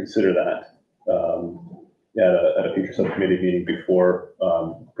consider that at a future subcommittee meeting before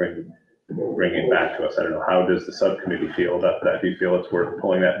bringing it back to us. I don't know, how does the subcommittee feel about that? Do you feel it's worth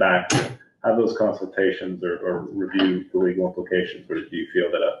pulling that back to have those consultations or review the legal implications, or do you feel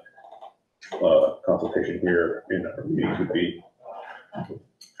that a consultation here in our meetings would be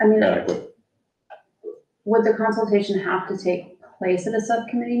adequate? Would the consultation have to take place at a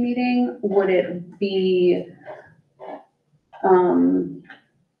subcommittee meeting? Would it be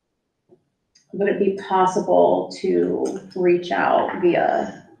possible to reach out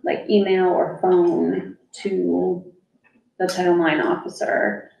via email or phone to the Title IX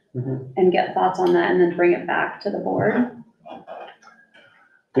officer and get thoughts on that and then bring it back to the board?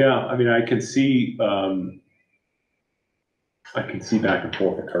 Yeah, I mean, I can see back and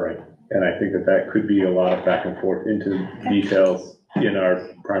forth occurring, and I think that could be a lot of back and forth into details in our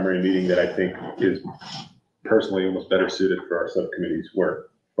primary meeting that I think is personally almost better suited for our subcommittee's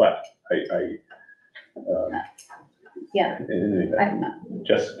work. But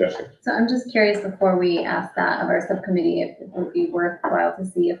Jessica. So I'm just curious, before we ask that of our subcommittee, if it would be worthwhile to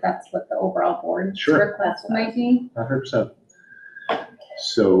see if that's what the overall board request might be. 100%.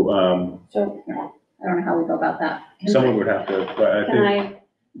 So I don't know how we go about that. Someone would have to, but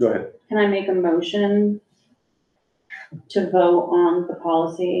go ahead. Can I make a motion to vote on the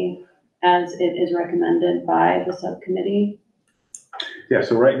policy as it is recommended by the subcommittee? Yeah,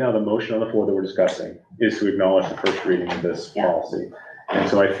 so right now the motion on the floor that we're discussing is to acknowledge the first reading of this policy. And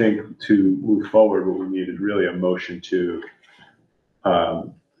so I think to move forward, what we need is really a motion to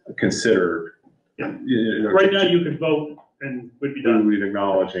consider. Right now you could vote and would be done. We'd be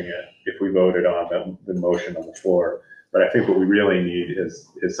acknowledging it if we voted on the motion on the floor. But I think what we really need is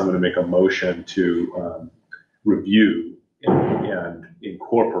someone to make a motion to review and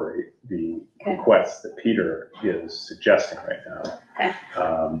incorporate the requests that Peter is suggesting right now. Okay.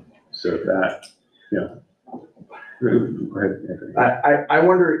 So that, go ahead, Anthony. I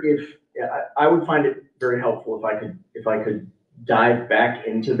wonder if, I would find it very helpful if I could dive back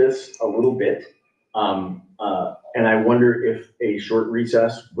into this a little bit. And I wonder if a short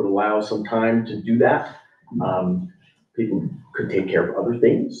recess would allow some time to do that. People could take care of other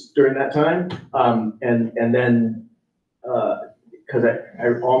things during that time. And then because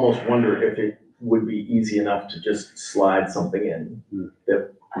I almost wonder if it would be easy enough to just slide something in.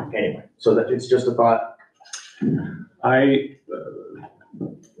 Anyway, so that it's just a thought.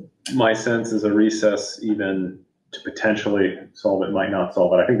 My sense is a recess, even to potentially solve it, might not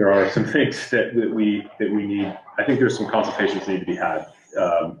solve it. I think there are some things that we need. I think there's some consultations that need to be had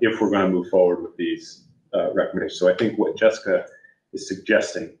if we're going to move forward with these recommendations. So I think what Jessica is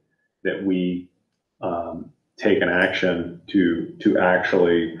suggesting, that we take an action to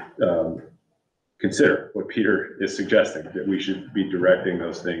actually consider what Peter is suggesting, that we should be directing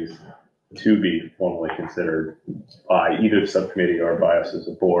those things to be formally considered by either the subcommittee or by us as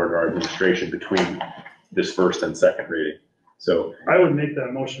a board or administration between this first and second reading. So I would make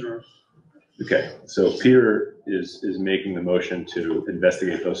that motion, or. okay, so Peter is making the motion to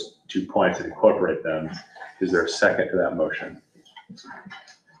investigate those 2 points and incorporate them. Is there a second to that motion?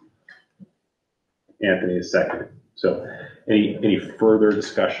 Anthony is second. So any further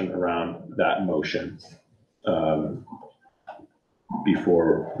discussion around that motion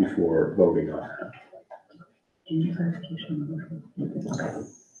before voting on that? Any clarification?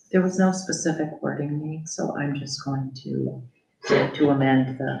 There was no specific wording made, so I'm just going to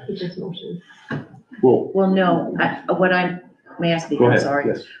amend the. Just motion. Well, no, may I speak? Go I'm ahead, sorry.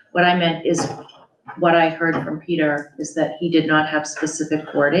 yes. What I meant is, what I heard from Peter is that he did not have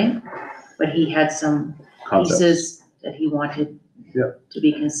specific wording, but he had some Concepts. pieces that he wanted to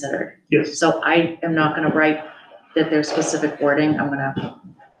be considered. Yes. So I am not gonna write that there's specific wording, I'm gonna.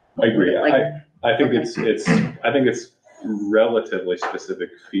 I agree. Like, I think it's relatively specific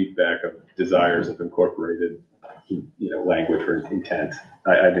feedback of desires of incorporated, language or intent.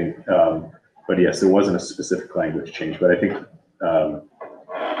 I think, but yes, there wasn't a specific language change, but I think,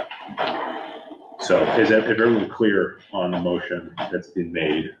 so is everyone clear on the motion that's been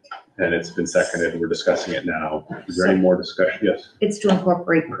made and it's been seconded and we're discussing it now? Is there any more discussion? Yes. It's to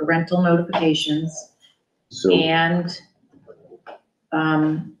incorporate parental notifications So and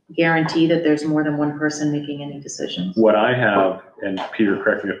guarantee that there's more than one person making any decisions. what I have, and Peter,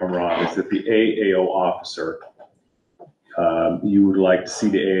 correct me if I'm wrong, is that the AAO officer, you would like to see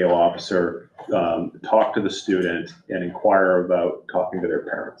the AAO officer talk to the student and inquire about talking to their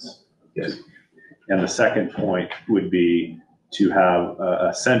parents. Yes. And the second point would be to have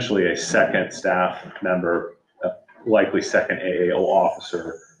essentially a second staff member, a likely second AAO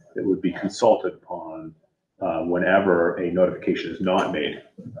officer, that would be consulted upon whenever a notification is not made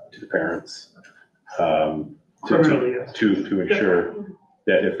to the parents. Primarily, yes. To ensure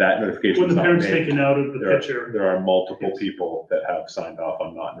that if that notification When is the not parent's made, taken out of the picture. there are multiple people that have signed off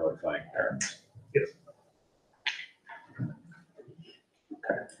on not notifying parents. Yes.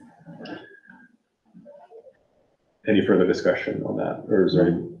 Okay. Any further discussion on that, or is there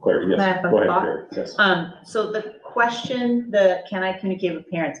any clarity? Can I Yes, have a go ahead, thought? Carrie. Yes. So the question, can I communicate with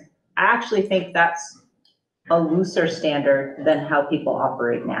parents? I actually think that's a looser standard than how people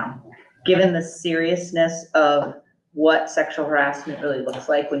operate now. Given the seriousness of what sexual harassment really looks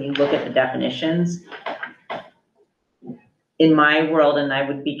like when you look at the definitions. In my world, and I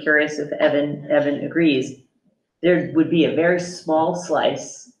would be curious if Evan agrees, there would be a very small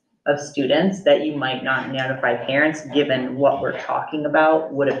slice of students that you might not notify parents, given what we're talking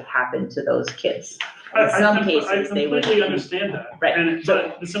about would have happened to those kids. In some cases, they would. I completely understand that. Right.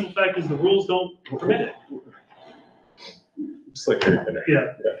 But the simple fact is the rules don't permit it. Just like Carrie finished.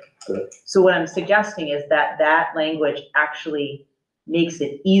 Yeah. So what I'm suggesting is that language actually makes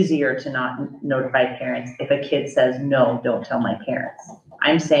it easier to not notify parents if a kid says, no, don't tell my parents.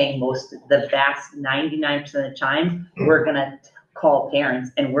 I'm saying the vast 99% of the time, we're gonna call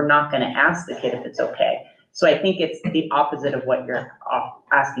parents and we're not gonna ask the kid if it's okay. So I think it's the opposite of what you're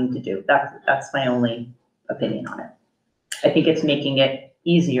asking to do. That's my only opinion on it. I think it's making it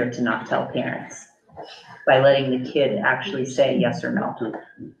easier to not tell parents by letting the kid actually say yes or no.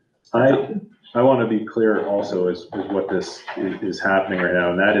 I want to be clear also is what this is happening right now,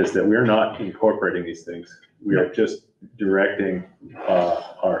 and that is that we're not incorporating these things. We are just directing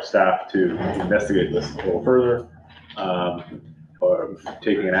our staff to investigate this a little further, or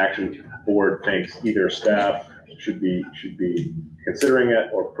taking an action. The board thinks either staff should be considering it,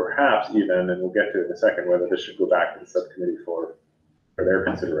 or perhaps even, and we'll get to it in a second, whether this should go back to the subcommittee for their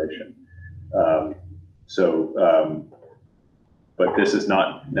consideration. But this is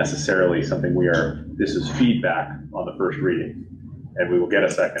not necessarily something this is feedback on the first reading, and we will get a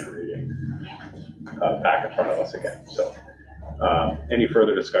second reading back in front of us again. So any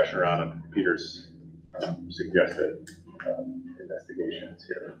further discussion around Peter's suggested investigations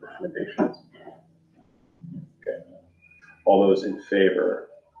here, recommendations? Okay. All those in favor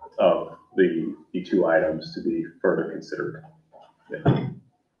of the two items to be further considered There's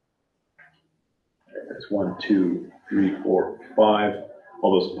 1, 2, 3, 4, 5.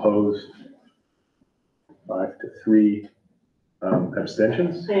 All those opposed? 5 to 3.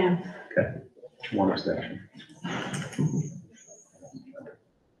 Abstentions? Yeah. Okay, 1 abstention.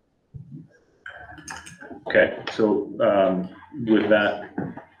 Okay, so with that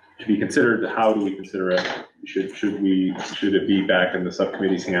to be considered, how do we consider it? Should it be back in the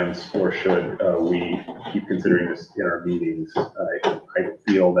subcommittee's hands, or should we keep considering this in our meetings? I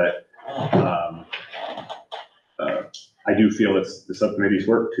feel that I do feel it's the subcommittee's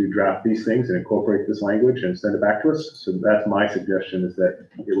work to draft these things and incorporate this language and send it back to us. So that's my suggestion, is that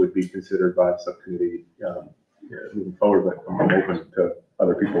it would be considered by the subcommittee moving forward, but I'm open to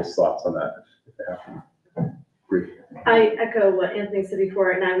other people's thoughts on that if they have to. I echo what Anthony said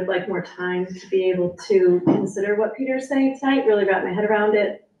before, and I would like more time to be able to consider what Peter's saying tonight, really wrap my head around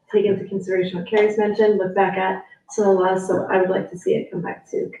it, take into consideration what Carrie's mentioned, look back at some of the laws, so I would like to see it come back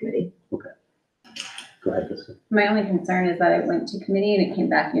to committee. Okay. Go ahead, Kristen. My only concern is that it went to committee and it came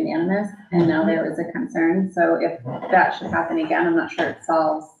back unanimous, and now there was a concern. So if that should happen again, I'm not sure it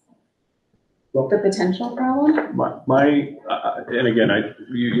solves the potential problem. And again,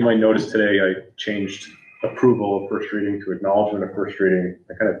 you might notice today I changed approval of first reading to acknowledgement of first reading.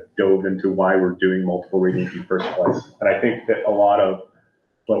 I kind of dove into why we're doing multiple readings in the first place. And I think that a lot of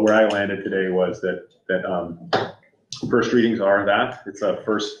where I landed today was that first readings are that. It's a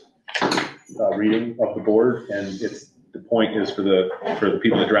first reading of the board, and the point is for the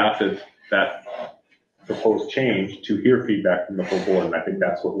people that drafted that proposed change to hear feedback from the full board. And I think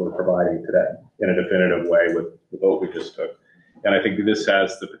that's what we're providing today in a definitive way with the vote we just took. And I think this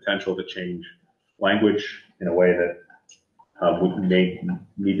has the potential to change language in a way that may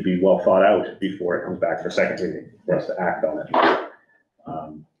need to be well thought out before it comes back for second reading for us to act on it.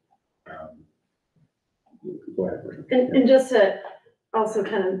 Go ahead. And just to also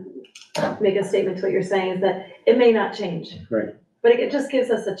kind of make a statement to what you're saying is that it may not change. Right. But it just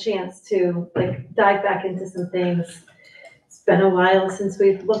gives us a chance to like dive back into some things. It's been a while since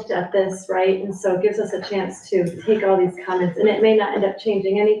we've looked at this, right? And so it gives us a chance to take all these comments, and it may not end up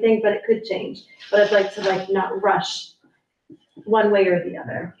changing anything, but it could change. But I'd like to not rush one way or the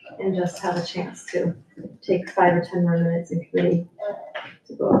other, and just have a chance to take 5 or 10 more minutes in committee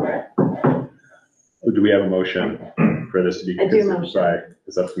to go over it. Do we have a motion for this to be considered by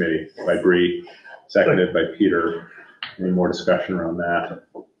the subcommittee? By Bree, seconded by Peter. Any more discussion around that?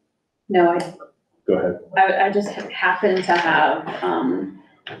 No, Go ahead. I just happen to have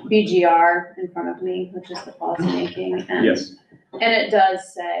BGR in front of me, which is the policy making. And, yes. And it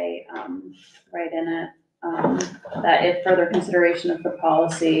does say right in it that if further consideration of the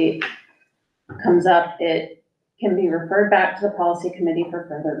policy comes up, it can be referred back to the policy committee for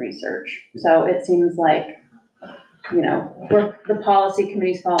further research. So it seems like, the policy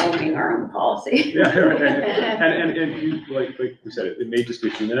committee's following our own policy. Yeah, right. And you, like we said, it may just be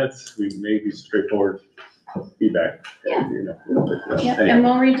a few minutes. We may be straightforward feedback. Yeah. Anyway. And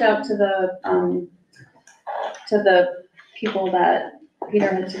we'll reach out to the people that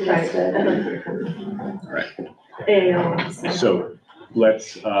Peter had suggested. Right. So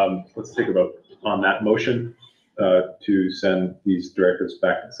let's take a vote on that motion to send these directives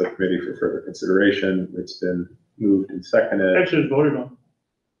back to the subcommittee for further consideration. It's been moved and seconded. Actually, it's voted on.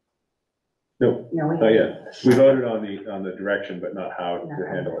 No, not yet. We voted on the direction, but not how to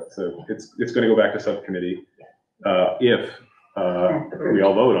handle it. So it's going to go back to subcommittee if we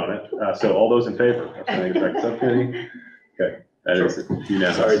all vote on it. So all those in favor of sending it back to subcommittee? Okay, that is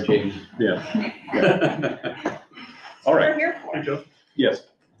unanimous. Sorry, Jamie. Yeah. All right. Hey, Joe. Yes.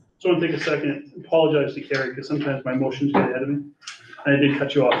 So I want to take a second, apologize to Carrie, because sometimes my motions get ahead of me. I did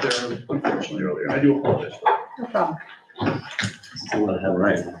cut you off there, unfortunately, earlier. I do apologize for that. No problem. All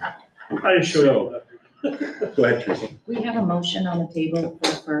right. I assure you. Go ahead, Teresa. We have a motion on the table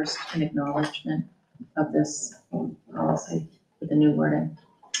for first an acknowledgement of this policy with the new wording,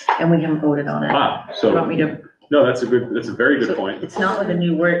 and we haven't voted on it. You want me to? No, that's a very good point. It's not with a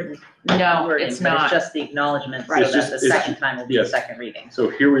new word. No, wording, it's but not. It's just the acknowledgement, so Right. that the second time will be the yes. second reading. So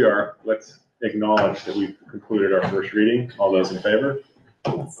here we are. Let's acknowledge that we've concluded our first reading. All those in favor?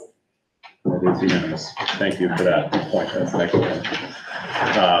 That is unanimous. Thank you for that point. That's an excellent one.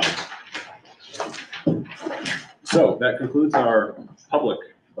 So that concludes our public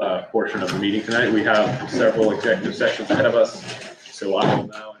portion of the meeting tonight. We have several executive sessions ahead of us. So I will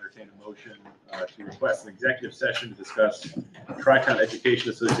now entertain a motion to request an executive session to discuss Tri-Town Education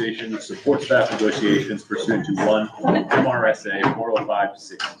Association support staff negotiations pursuant to 1 MRSA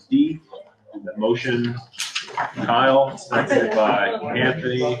 4056D. The motion, Kyle, seconded by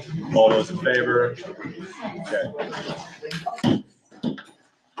Anthony. All those in favor? Okay.